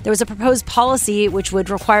 Well, there was a proposed policy which would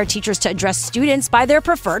require teachers to address students by their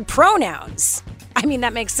preferred pronouns. I mean,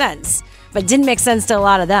 that makes sense, but didn't make sense to a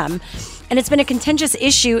lot of them. And it's been a contentious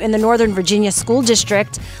issue in the Northern Virginia School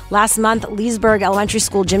District. Last month, Leesburg Elementary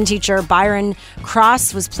School gym teacher Byron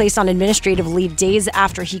Cross was placed on administrative leave days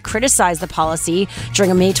after he criticized the policy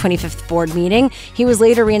during a May 25th board meeting. He was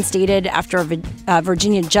later reinstated after a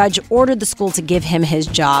Virginia judge ordered the school to give him his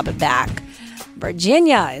job back.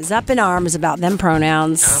 Virginia is up in arms about them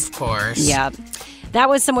pronouns. Of course. Yeah. That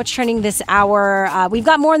was What's Trending this hour. We've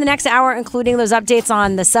got more in the next hour, including those updates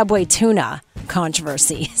on the Subway tuna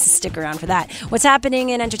controversy. Stick around for that. What's happening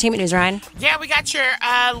in entertainment news, Ryan? Yeah, we got your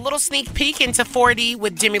little sneak peek into 4D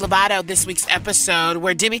with Demi Lovato this week's episode,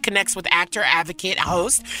 where Demi connects with actor, advocate,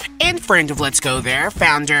 host, and friend of Let's Go There,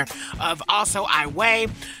 founder of Also I Weigh,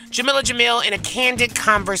 Jamila Jamil, in a candid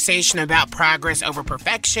conversation about progress over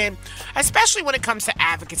perfection, especially when it comes to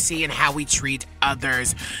advocacy and how we treat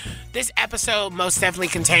others. This episode most definitely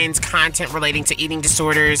contains content relating to eating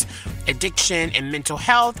disorders, addiction, and mental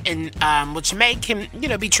health, and which may can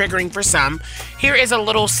be triggering for some. Here is a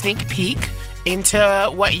little sneak peek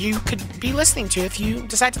into what you could be listening to if you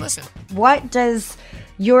decide to listen. What does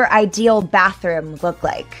your ideal bathroom look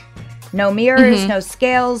like? No mirrors, no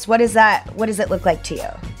scales. What does it look like to you?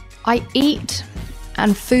 I eat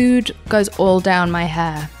and food goes all down my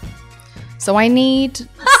hair. So I need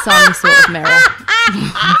some sort of mirror.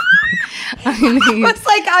 It's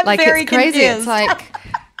like I'm very it's crazy. confused. It's like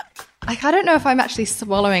I don't know if I'm actually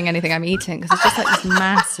swallowing anything I'm eating, because it's just like this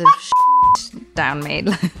massive down me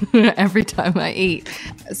every time I eat.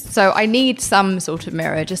 So I need some sort of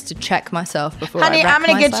mirror just to check myself before Honey, I wreck I'm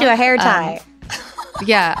going to get you a hair tie.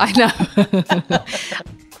 Yeah, I know.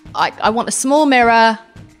 I want a small mirror.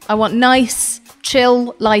 I want nice,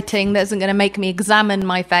 chill lighting that isn't going to make me examine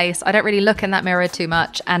my face. I don't really look in that mirror too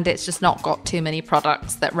much, and it's just not got too many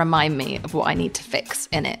products that remind me of what I need to fix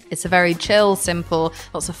in it. It's a very chill, simple,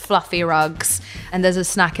 lots of fluffy rugs, and there's a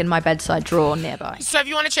snack in my bedside drawer nearby. So if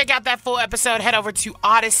you want to check out that full episode, head over to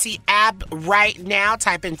Odyssey app right now.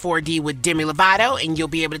 Type in 4D with Demi Lovato, and you'll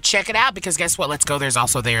be able to check it out, because guess what? Let's Go There's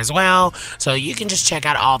also there as well. So you can just check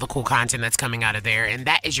out all the cool content that's coming out of there. And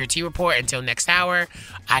that is your Tea Report. Until next hour,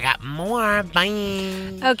 I got more. Bye.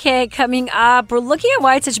 Okay, coming up, we're looking at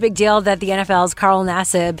why it's such a big deal that the NFL's Carl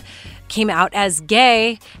Nassib came out as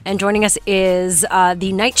gay. And joining us is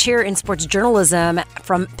the Knight Chair in Sports Journalism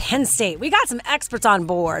from Penn State. We got some experts on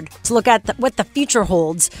board to look at what the future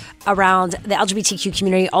holds around the LGBTQ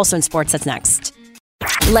community, also in sports. That's next.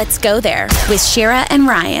 Let's go there with Shira and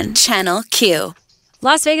Ryan. Channel Q.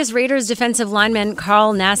 Las Vegas Raiders defensive lineman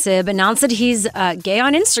Carl Nassib announced that he's gay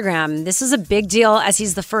on Instagram. This is a big deal, as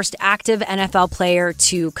he's the first active NFL player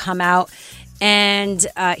to come out. And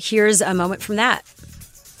here's a moment from that.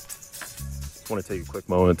 want to take a quick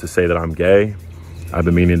moment to say that I'm gay. I've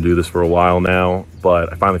been meaning to do this for a while now,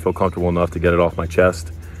 but I finally feel comfortable enough to get it off my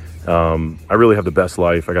chest. I really have the best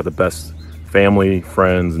life. I got the best family,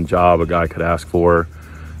 friends, and job a guy could ask for.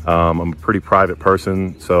 I'm a pretty private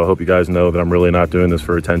person, so I hope you guys know that I'm really not doing this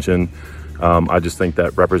for attention. I just think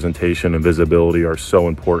that representation and visibility are so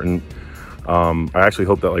important. I actually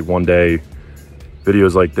hope that one day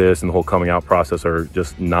videos like this and the whole coming out process are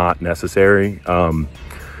just not necessary.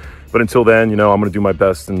 But until then, I'm going to do my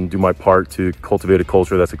best and do my part to cultivate a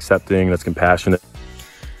culture that's accepting, that's compassionate.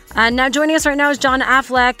 Now joining us right now is John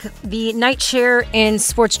Affleck, the Knight Chair in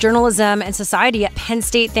Sports Journalism and Society at Penn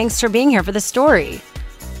State. Thanks for being here for the story.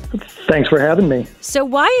 Thanks for having me. So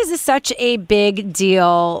why is this such a big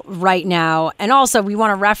deal right now? And also, we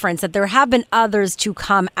want to reference that there have been others to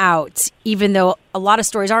come out, even though a lot of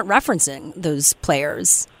stories aren't referencing those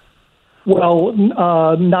players. Well,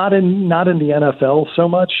 not in the NFL so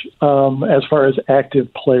much as far as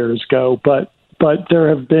active players go, but there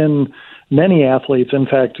have been many athletes. In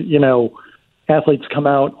fact, athletes come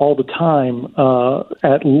out all the time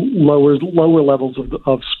at lower levels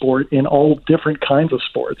of sport in all different kinds of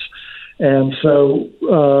sports. And so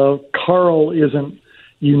Carl isn't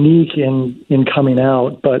unique in coming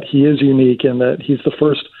out, but he is unique in that he's the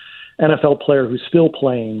first NFL player who's still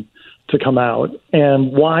playing to come out.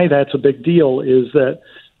 And why that's a big deal is that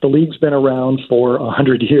the league's been around for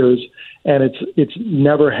 100 years, and it's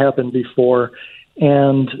never happened before.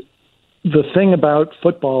 And the thing about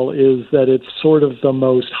football is that it's sort of the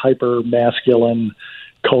most hyper-masculine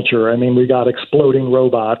culture. I mean, we got exploding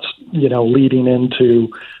robots, leading into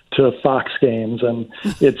Fox games, and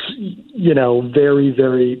it's, very,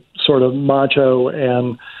 very sort of macho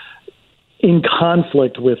and in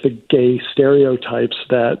conflict with the gay stereotypes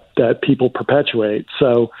that people perpetuate.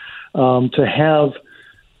 So to have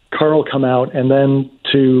Carl come out and then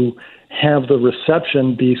to have the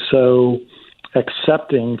reception be so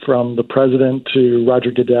accepting, from the president to Roger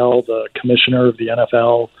Goodell, the commissioner of the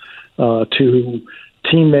NFL, to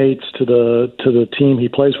teammates, to the team he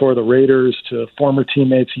plays for, the Raiders, to former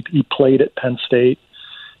teammates. He played at Penn State.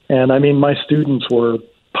 And I mean, my students were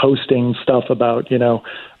posting stuff about,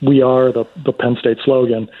 we are the Penn State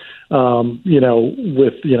slogan,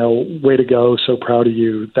 with, way to go, so proud of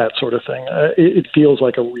you, that sort of thing. It feels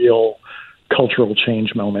like a real cultural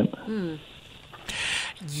change moment.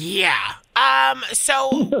 Yeah. So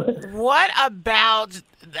what about,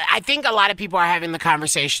 I think a lot of people are having the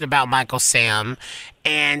conversation about Michael Sam,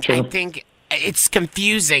 and I think it's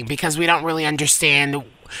confusing because we don't really understand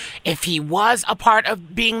if he was a part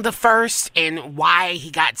of being the first and why he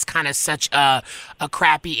got kind of such a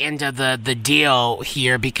crappy end of the deal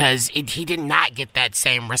here, because he did not get that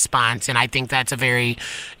same response. And I think that's a very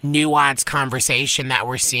nuanced conversation that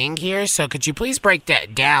we're seeing here. So could you please break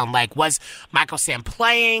that down? Was Michael Sam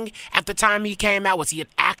playing at the time he came out? Was he an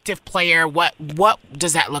active player? What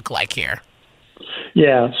does that look like here?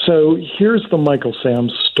 Yeah, so here's the Michael Sam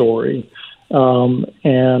story. And,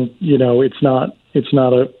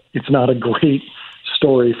 it's not a great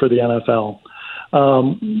story for the NFL.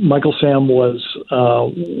 Michael Sam was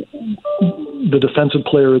the Defensive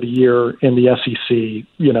Player of the Year in the SEC,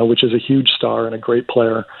 which is a huge star and a great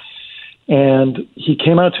player. And he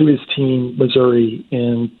came out to his team, Missouri,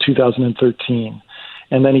 in 2013.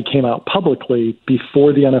 And then he came out publicly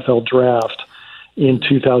before the NFL draft in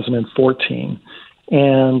 2014.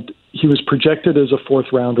 And he was projected as a fourth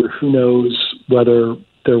rounder. Who knows whether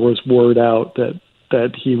there was word out that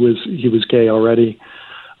he was gay already.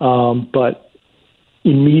 But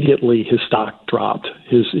immediately his stock dropped,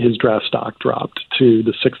 his draft stock dropped to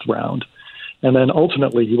the 6th round. And then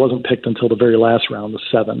ultimately he wasn't picked until the very last round, the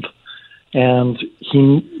 7th. And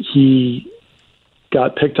he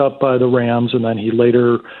got picked up by the Rams, and then he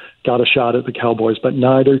later got a shot at the Cowboys, but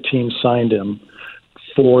neither team signed him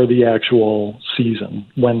for the actual season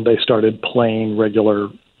when they started playing regular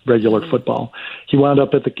football. He wound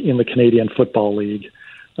up in the Canadian Football League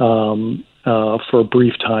for a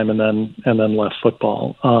brief time, and then left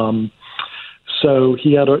football. So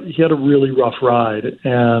he had a really rough ride,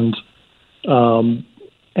 and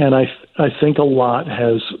I think a lot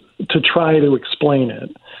has to try to explain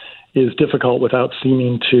it is difficult without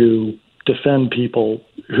seeming to defend people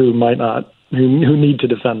who might not, who need to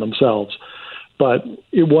defend themselves. But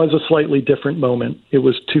it was a slightly different moment. It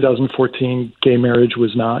was 2014. Gay marriage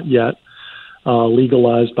was not yet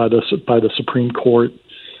legalized by the Supreme Court.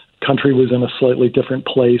 Country was in a slightly different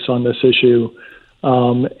place on this issue,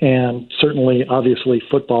 and certainly, obviously,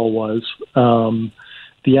 football was. The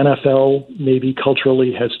NFL maybe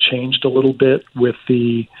culturally has changed a little bit with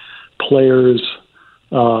the players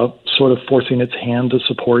sort of forcing its hand to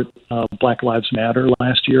support Black Lives Matter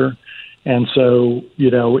last year. And so,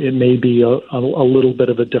 it may be a little bit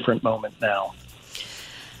of a different moment now.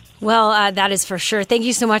 Well, that is for sure. Thank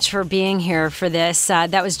you so much for being here for this.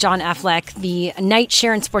 That was John Affleck, the Night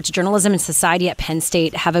Chair in Sports Journalism and Society at Penn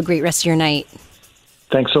State. Have a great rest of your night.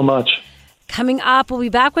 Thanks so much. Coming up, we'll be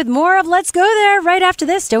back with more of Let's Go There right after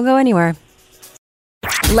this. Don't go anywhere.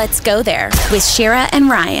 Let's Go There with Shira and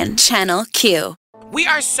Ryan, Channel Q. We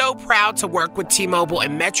are so proud to work with T-Mobile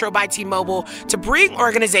and Metro by T-Mobile to bring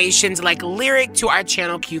organizations like Lyric to our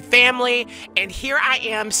Channel Q family. And here I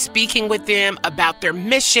am speaking with them about their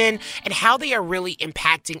mission and how they are really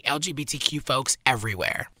impacting LGBTQ folks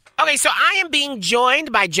everywhere. Okay, so I am being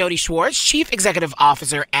joined by Jody Schwartz, Chief Executive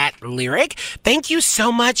Officer at Lyric. Thank you so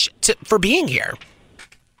much for being here.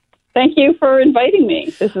 Thank you for inviting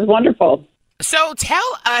me. This is wonderful. So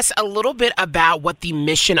tell us a little bit about what the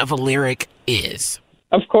mission of Lyric is.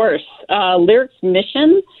 Of course. Lyric's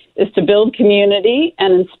mission is to build community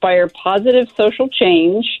and inspire positive social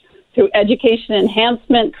change through education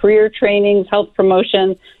enhancement, career trainings, health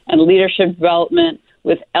promotion, and leadership development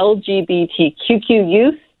with LGBTQ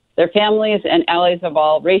youth, their families, and allies of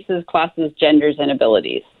all races, classes, genders, and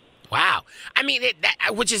abilities. Wow. I mean,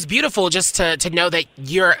 which is beautiful just to know that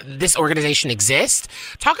this organization exists.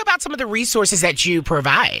 Talk about some of the resources that you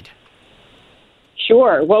provide.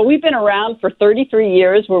 Sure. Well, we've been around for 33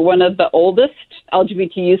 years. We're one of the oldest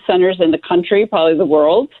LGBT youth centers in the country, probably the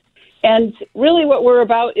world. And really what we're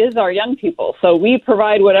about is our young people. So we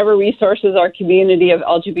provide whatever resources our community of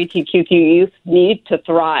LGBTQ youth need to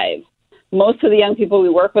thrive. Most of the young people we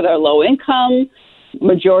work with are low income,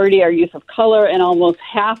 majority are youth of color, and almost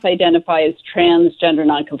half identify as transgender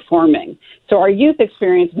nonconforming. So our youth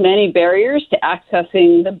experience many barriers to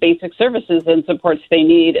accessing the basic services and supports they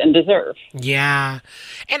need and deserve. Yeah.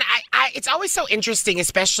 And it's always so interesting,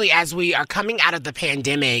 especially as we are coming out of the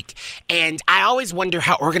pandemic. And I always wonder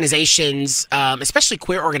how organizations, especially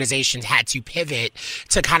queer organizations, had to pivot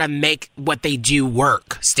to kind of make what they do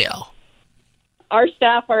work still. Our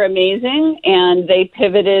staff are amazing, and they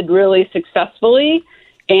pivoted really successfully,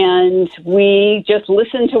 and we just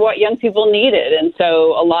listened to what young people needed. And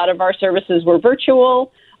so a lot of our services were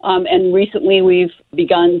virtual, and recently we've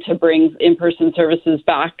begun to bring in-person services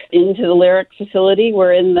back into the Lyric facility.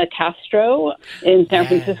 We're in the Castro in San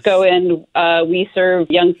Francisco, and we serve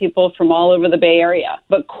young people from all over the Bay Area.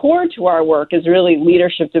 But core to our work is really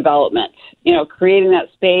leadership development, creating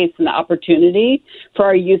that space and the opportunity for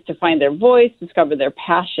our youth to find their voice, discover their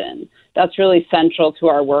passion. That's really central to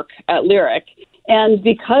our work at Lyric. And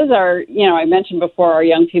because I mentioned before, our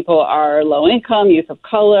young people are low income, youth of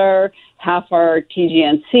color, half are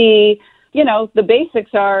TGNC, the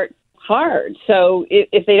basics are hard. So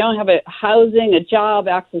if they don't have housing, a job,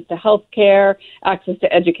 access to health care, access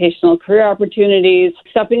to educational career opportunities,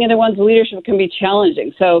 stepping into one's leadership can be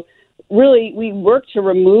challenging. So really, we work to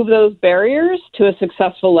remove those barriers to a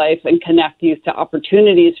successful life and connect youth to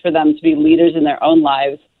opportunities for them to be leaders in their own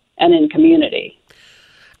lives and in community.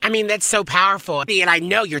 I mean, that's so powerful. And I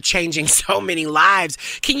know you're changing so many lives.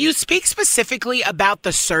 Can you speak specifically about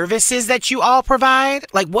the services that you all provide?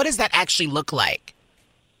 Like, what does that actually look like?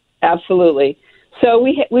 Absolutely. So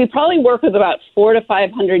we probably work with about 400 to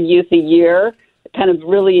 500 youth a year, kind of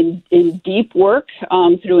really in deep work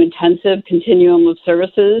through intensive continuum of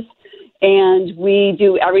services. And we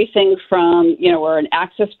do everything from, we're an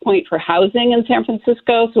access point for housing in San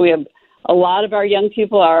Francisco. So we have a lot of our young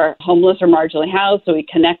people are homeless or marginally housed, so we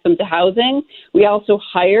connect them to housing. We also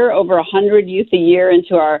hire over 100 youth a year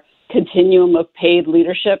into our continuum of paid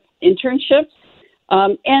leadership internships.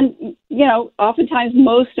 And oftentimes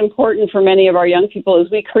most important for many of our young people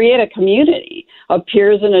is we create a community of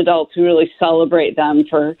peers and adults who really celebrate them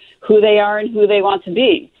for who they are and who they want to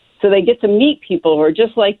be. So they get to meet people who are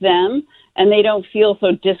just like them, and they don't feel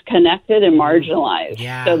so disconnected and marginalized.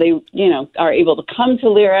 Yeah. So they, are able to come to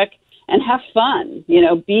Lyric and have fun,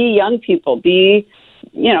 be young people,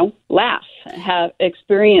 laugh,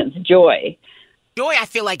 experience joy. Joy, I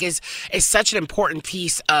feel like, is such an important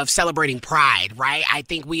piece of celebrating pride, right? I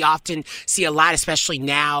think we often see a lot, especially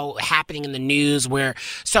now, happening in the news where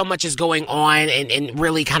so much is going on and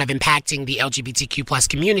really kind of impacting the LGBTQ plus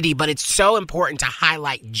community, but it's so important to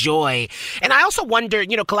highlight joy. And I also wonder,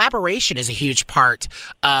 collaboration is a huge part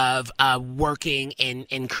of working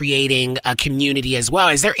and creating a community as well.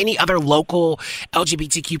 Is there any other local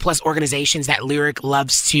LGBTQ plus organizations that Lyric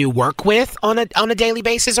loves to work with on a daily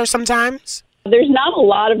basis or sometimes? There's not a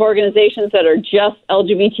lot of organizations that are just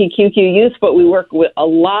LGBTQ youth, but we work with a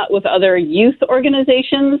lot with other youth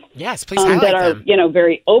organizations. Yes, please highlight that are, them.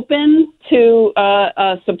 very open to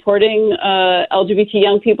supporting LGBT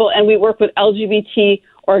young people, and we work with LGBT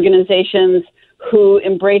organizations who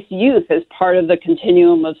embrace youth as part of the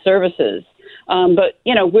continuum of services. But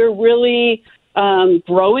we're really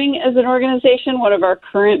growing as an organization. One of our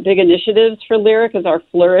current big initiatives for Lyric is our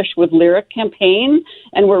Flourish with Lyric campaign,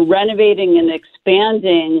 and we're renovating and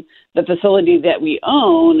expanding the facility that we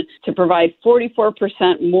own to provide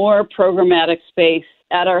 44% more programmatic space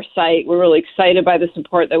at our site. We're really excited by the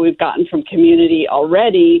support that we've gotten from community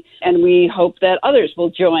already, and we hope that others will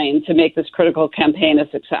join to make this critical campaign a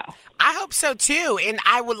success. I hope so, too, and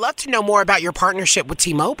I would love to know more about your partnership with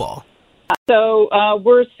T-Mobile. So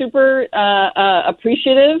we're super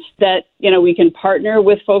appreciative that, we can partner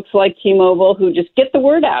with folks like T-Mobile who just get the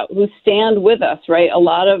word out, who stand with us, right? A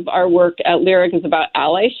lot of our work at Lyric is about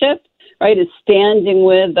allyship, right? Is standing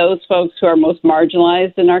with those folks who are most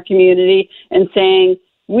marginalized in our community and saying,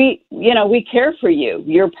 we care for you.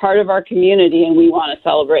 You're part of our community and we want to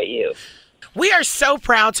celebrate you. We are so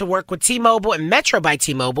proud to work with T-Mobile and Metro by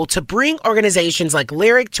T-Mobile to bring organizations like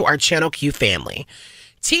Lyric to our Channel Q family.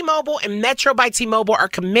 T-Mobile and Metro by T-Mobile are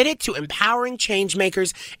committed to empowering change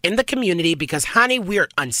makers in the community because, honey, we're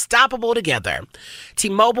unstoppable together.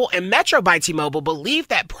 T-Mobile and Metro by T-Mobile believe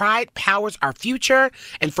that pride powers our future.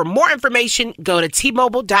 And for more information, go to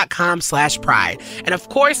T-Mobile.com/pride. And of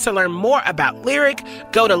course, to learn more about Lyric,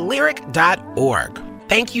 go to lyric.org.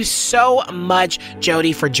 Thank you so much,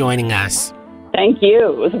 Jody, for joining us. Thank you.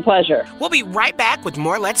 It was a pleasure. We'll be right back with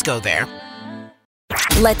more Let's Go There.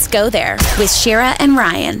 Let's Go There with Shira and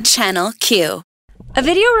Ryan, Channel Q. A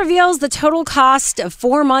video reveals the total cost of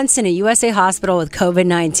 4 months in a USA hospital with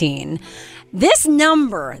COVID-19. This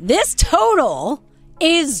total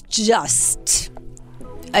is just,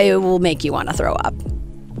 it will make you want to throw up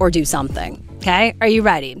or do something. Okay, are you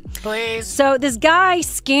ready? Please. So this guy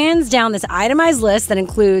scans down this itemized list that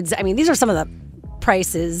includes, these are some of the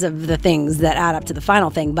prices of the things that add up to the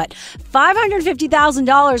final thing, but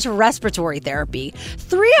 $550,000 for respiratory therapy,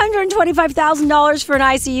 $325,000 for an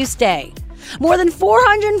ICU stay, more than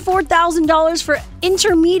 $404,000 for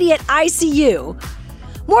intermediate ICU,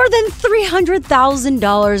 more than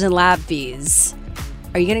 $300,000 in lab fees.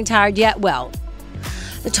 Are you getting tired yet? Well,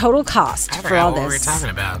 the total cost for all this. What were we talking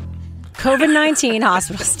about? COVID-19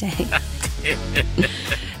 hospital stay.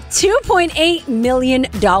 $2.8 million.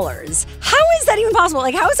 How is that even possible?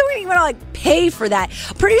 How is someone going to pay for that?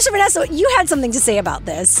 Producer Vanessa, you had something to say about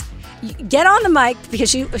this. Get on the mic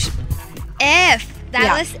because If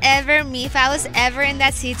that was ever me, if I was ever in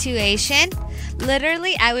that situation,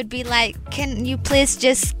 literally I would be like, can you please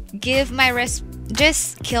just give my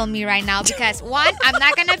just kill me right now, because 1, I'm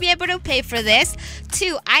not going to be able to pay for this.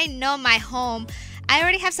 2, I know my home. I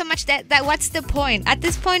already have so much debt that what's the point? At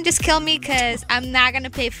this point, just kill me because I'm not going to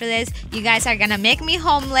pay for this. You guys are going to make me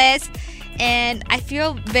homeless. And I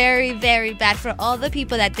feel very, very bad for all the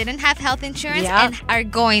people that didn't have health insurance and are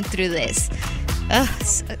going through this.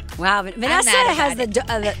 Wow, Vanessa has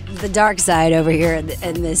the dark side over here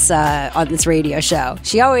in this on this radio show.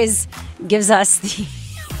 She always gives us the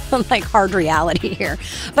hard reality here.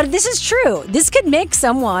 But this is true. This could make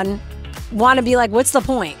someone want to be like, what's the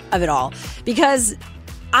point of it all? Because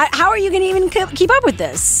how are you going to even keep up with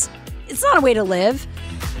this? It's not a way to live.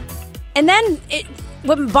 And then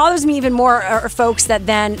what bothers me even more are folks that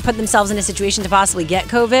then put themselves in a situation to possibly get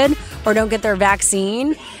COVID or don't get their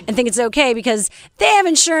vaccine and think it's okay because they have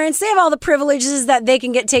insurance, they have all the privileges that they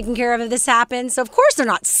can get taken care of if this happens. So of course they're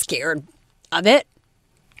not scared of it.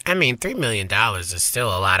 $3 million is still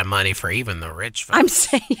a lot of money for even the rich folks. I'm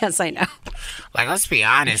saying, yes, I know. Let's be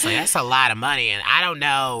honest. That's a lot of money. And I don't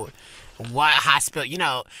know what hospital,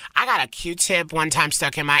 I got a Q-tip one time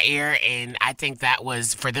stuck in my ear, and I think that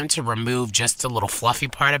was for them to remove just the little fluffy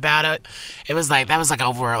part about it. It was that was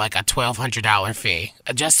over a $1,200 fee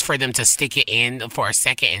just for them to stick it in for a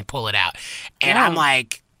second and pull it out. And I'm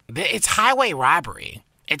like, it's highway robbery.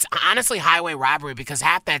 It's honestly highway robbery because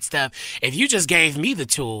half that stuff, if you just gave me the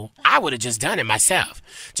tool, I would have just done it myself.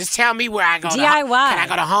 Just tell me where I go. DIY. Can I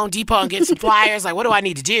go to Home Depot and get some flyers? What do I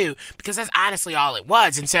need to do? Because that's honestly all it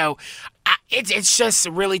was. And so it's just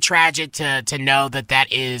really tragic to know that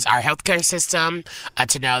is our healthcare system,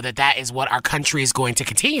 to know that is what our country is going to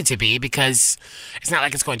continue to be, because it's not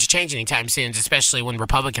like it's going to change anytime soon, especially when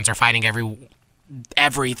Republicans are fighting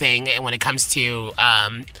everything when it comes to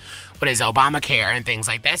Obamacare and things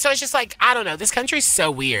like that. So it's just I don't know. This country's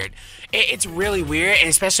so weird. It's really weird, and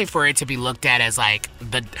especially for it to be looked at as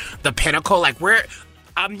the pinnacle.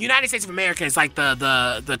 United States of America is like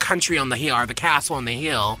the country on the hill, or the castle on the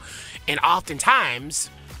hill, and oftentimes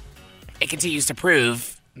it continues to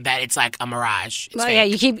prove that it's like a mirage. It's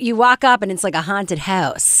fake. Yeah, you walk up and it's like a haunted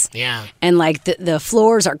house. Yeah. And like the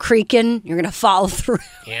floors are creaking. You're gonna fall through.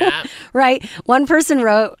 Yeah. Right. One person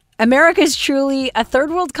wrote, "America is truly a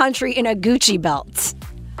third world country in a Gucci belt."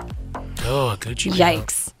 Oh, a Gucci belt.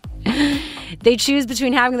 Yikes. They choose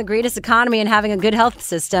between having the greatest economy and having a good health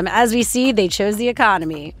system. As we see, they chose the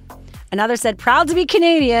economy. Another said, "Proud to be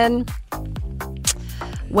Canadian."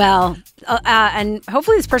 Well, and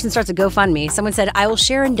hopefully this person starts a GoFundMe. Someone said, "I will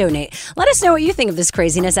share and donate." Let us know what you think of this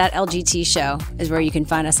craziness at LGT Show is where you can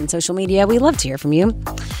find us on social media. We love to hear from you.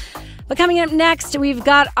 But coming up next, we've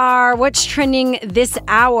got our What's Trending This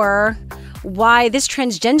Hour, why this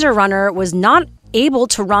transgender runner was not able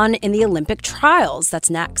to run in the Olympic trials. That's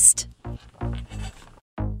next.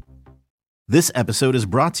 This episode is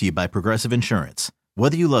brought to you by Progressive Insurance.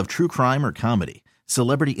 Whether you love true crime or comedy,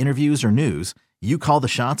 celebrity interviews or news, you call the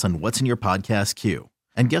shots on what's in your podcast queue.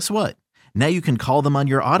 And guess what? Now you can call them on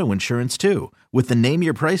your auto insurance too with the Name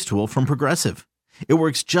Your Price tool from Progressive. It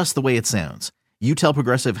works just the way it sounds. You tell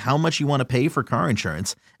Progressive how much you want to pay for car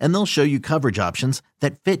insurance, and they'll show you coverage options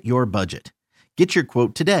that fit your budget. Get your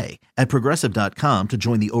quote today at Progressive.com to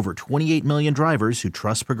join the over 28 million drivers who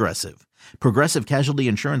trust Progressive. Progressive Casualty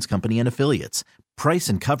Insurance Company and Affiliates. Price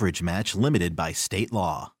and coverage match limited by state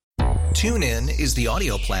law. TuneIn is the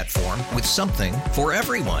audio platform with something for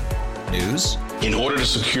everyone. News. In order to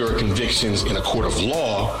secure convictions in a court of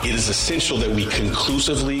law, it is essential that we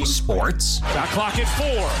conclusively. Sports. Got clock at 4.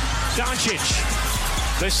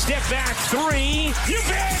 Doncic. The step back 3. You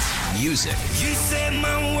bet. Music. You set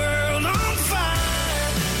my world on fire.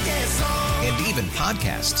 Yes, and even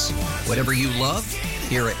podcasts. Whatever you love,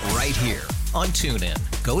 hear it right here on TuneIn.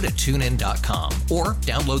 Go to TuneIn.com or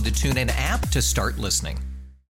download the TuneIn app to start listening.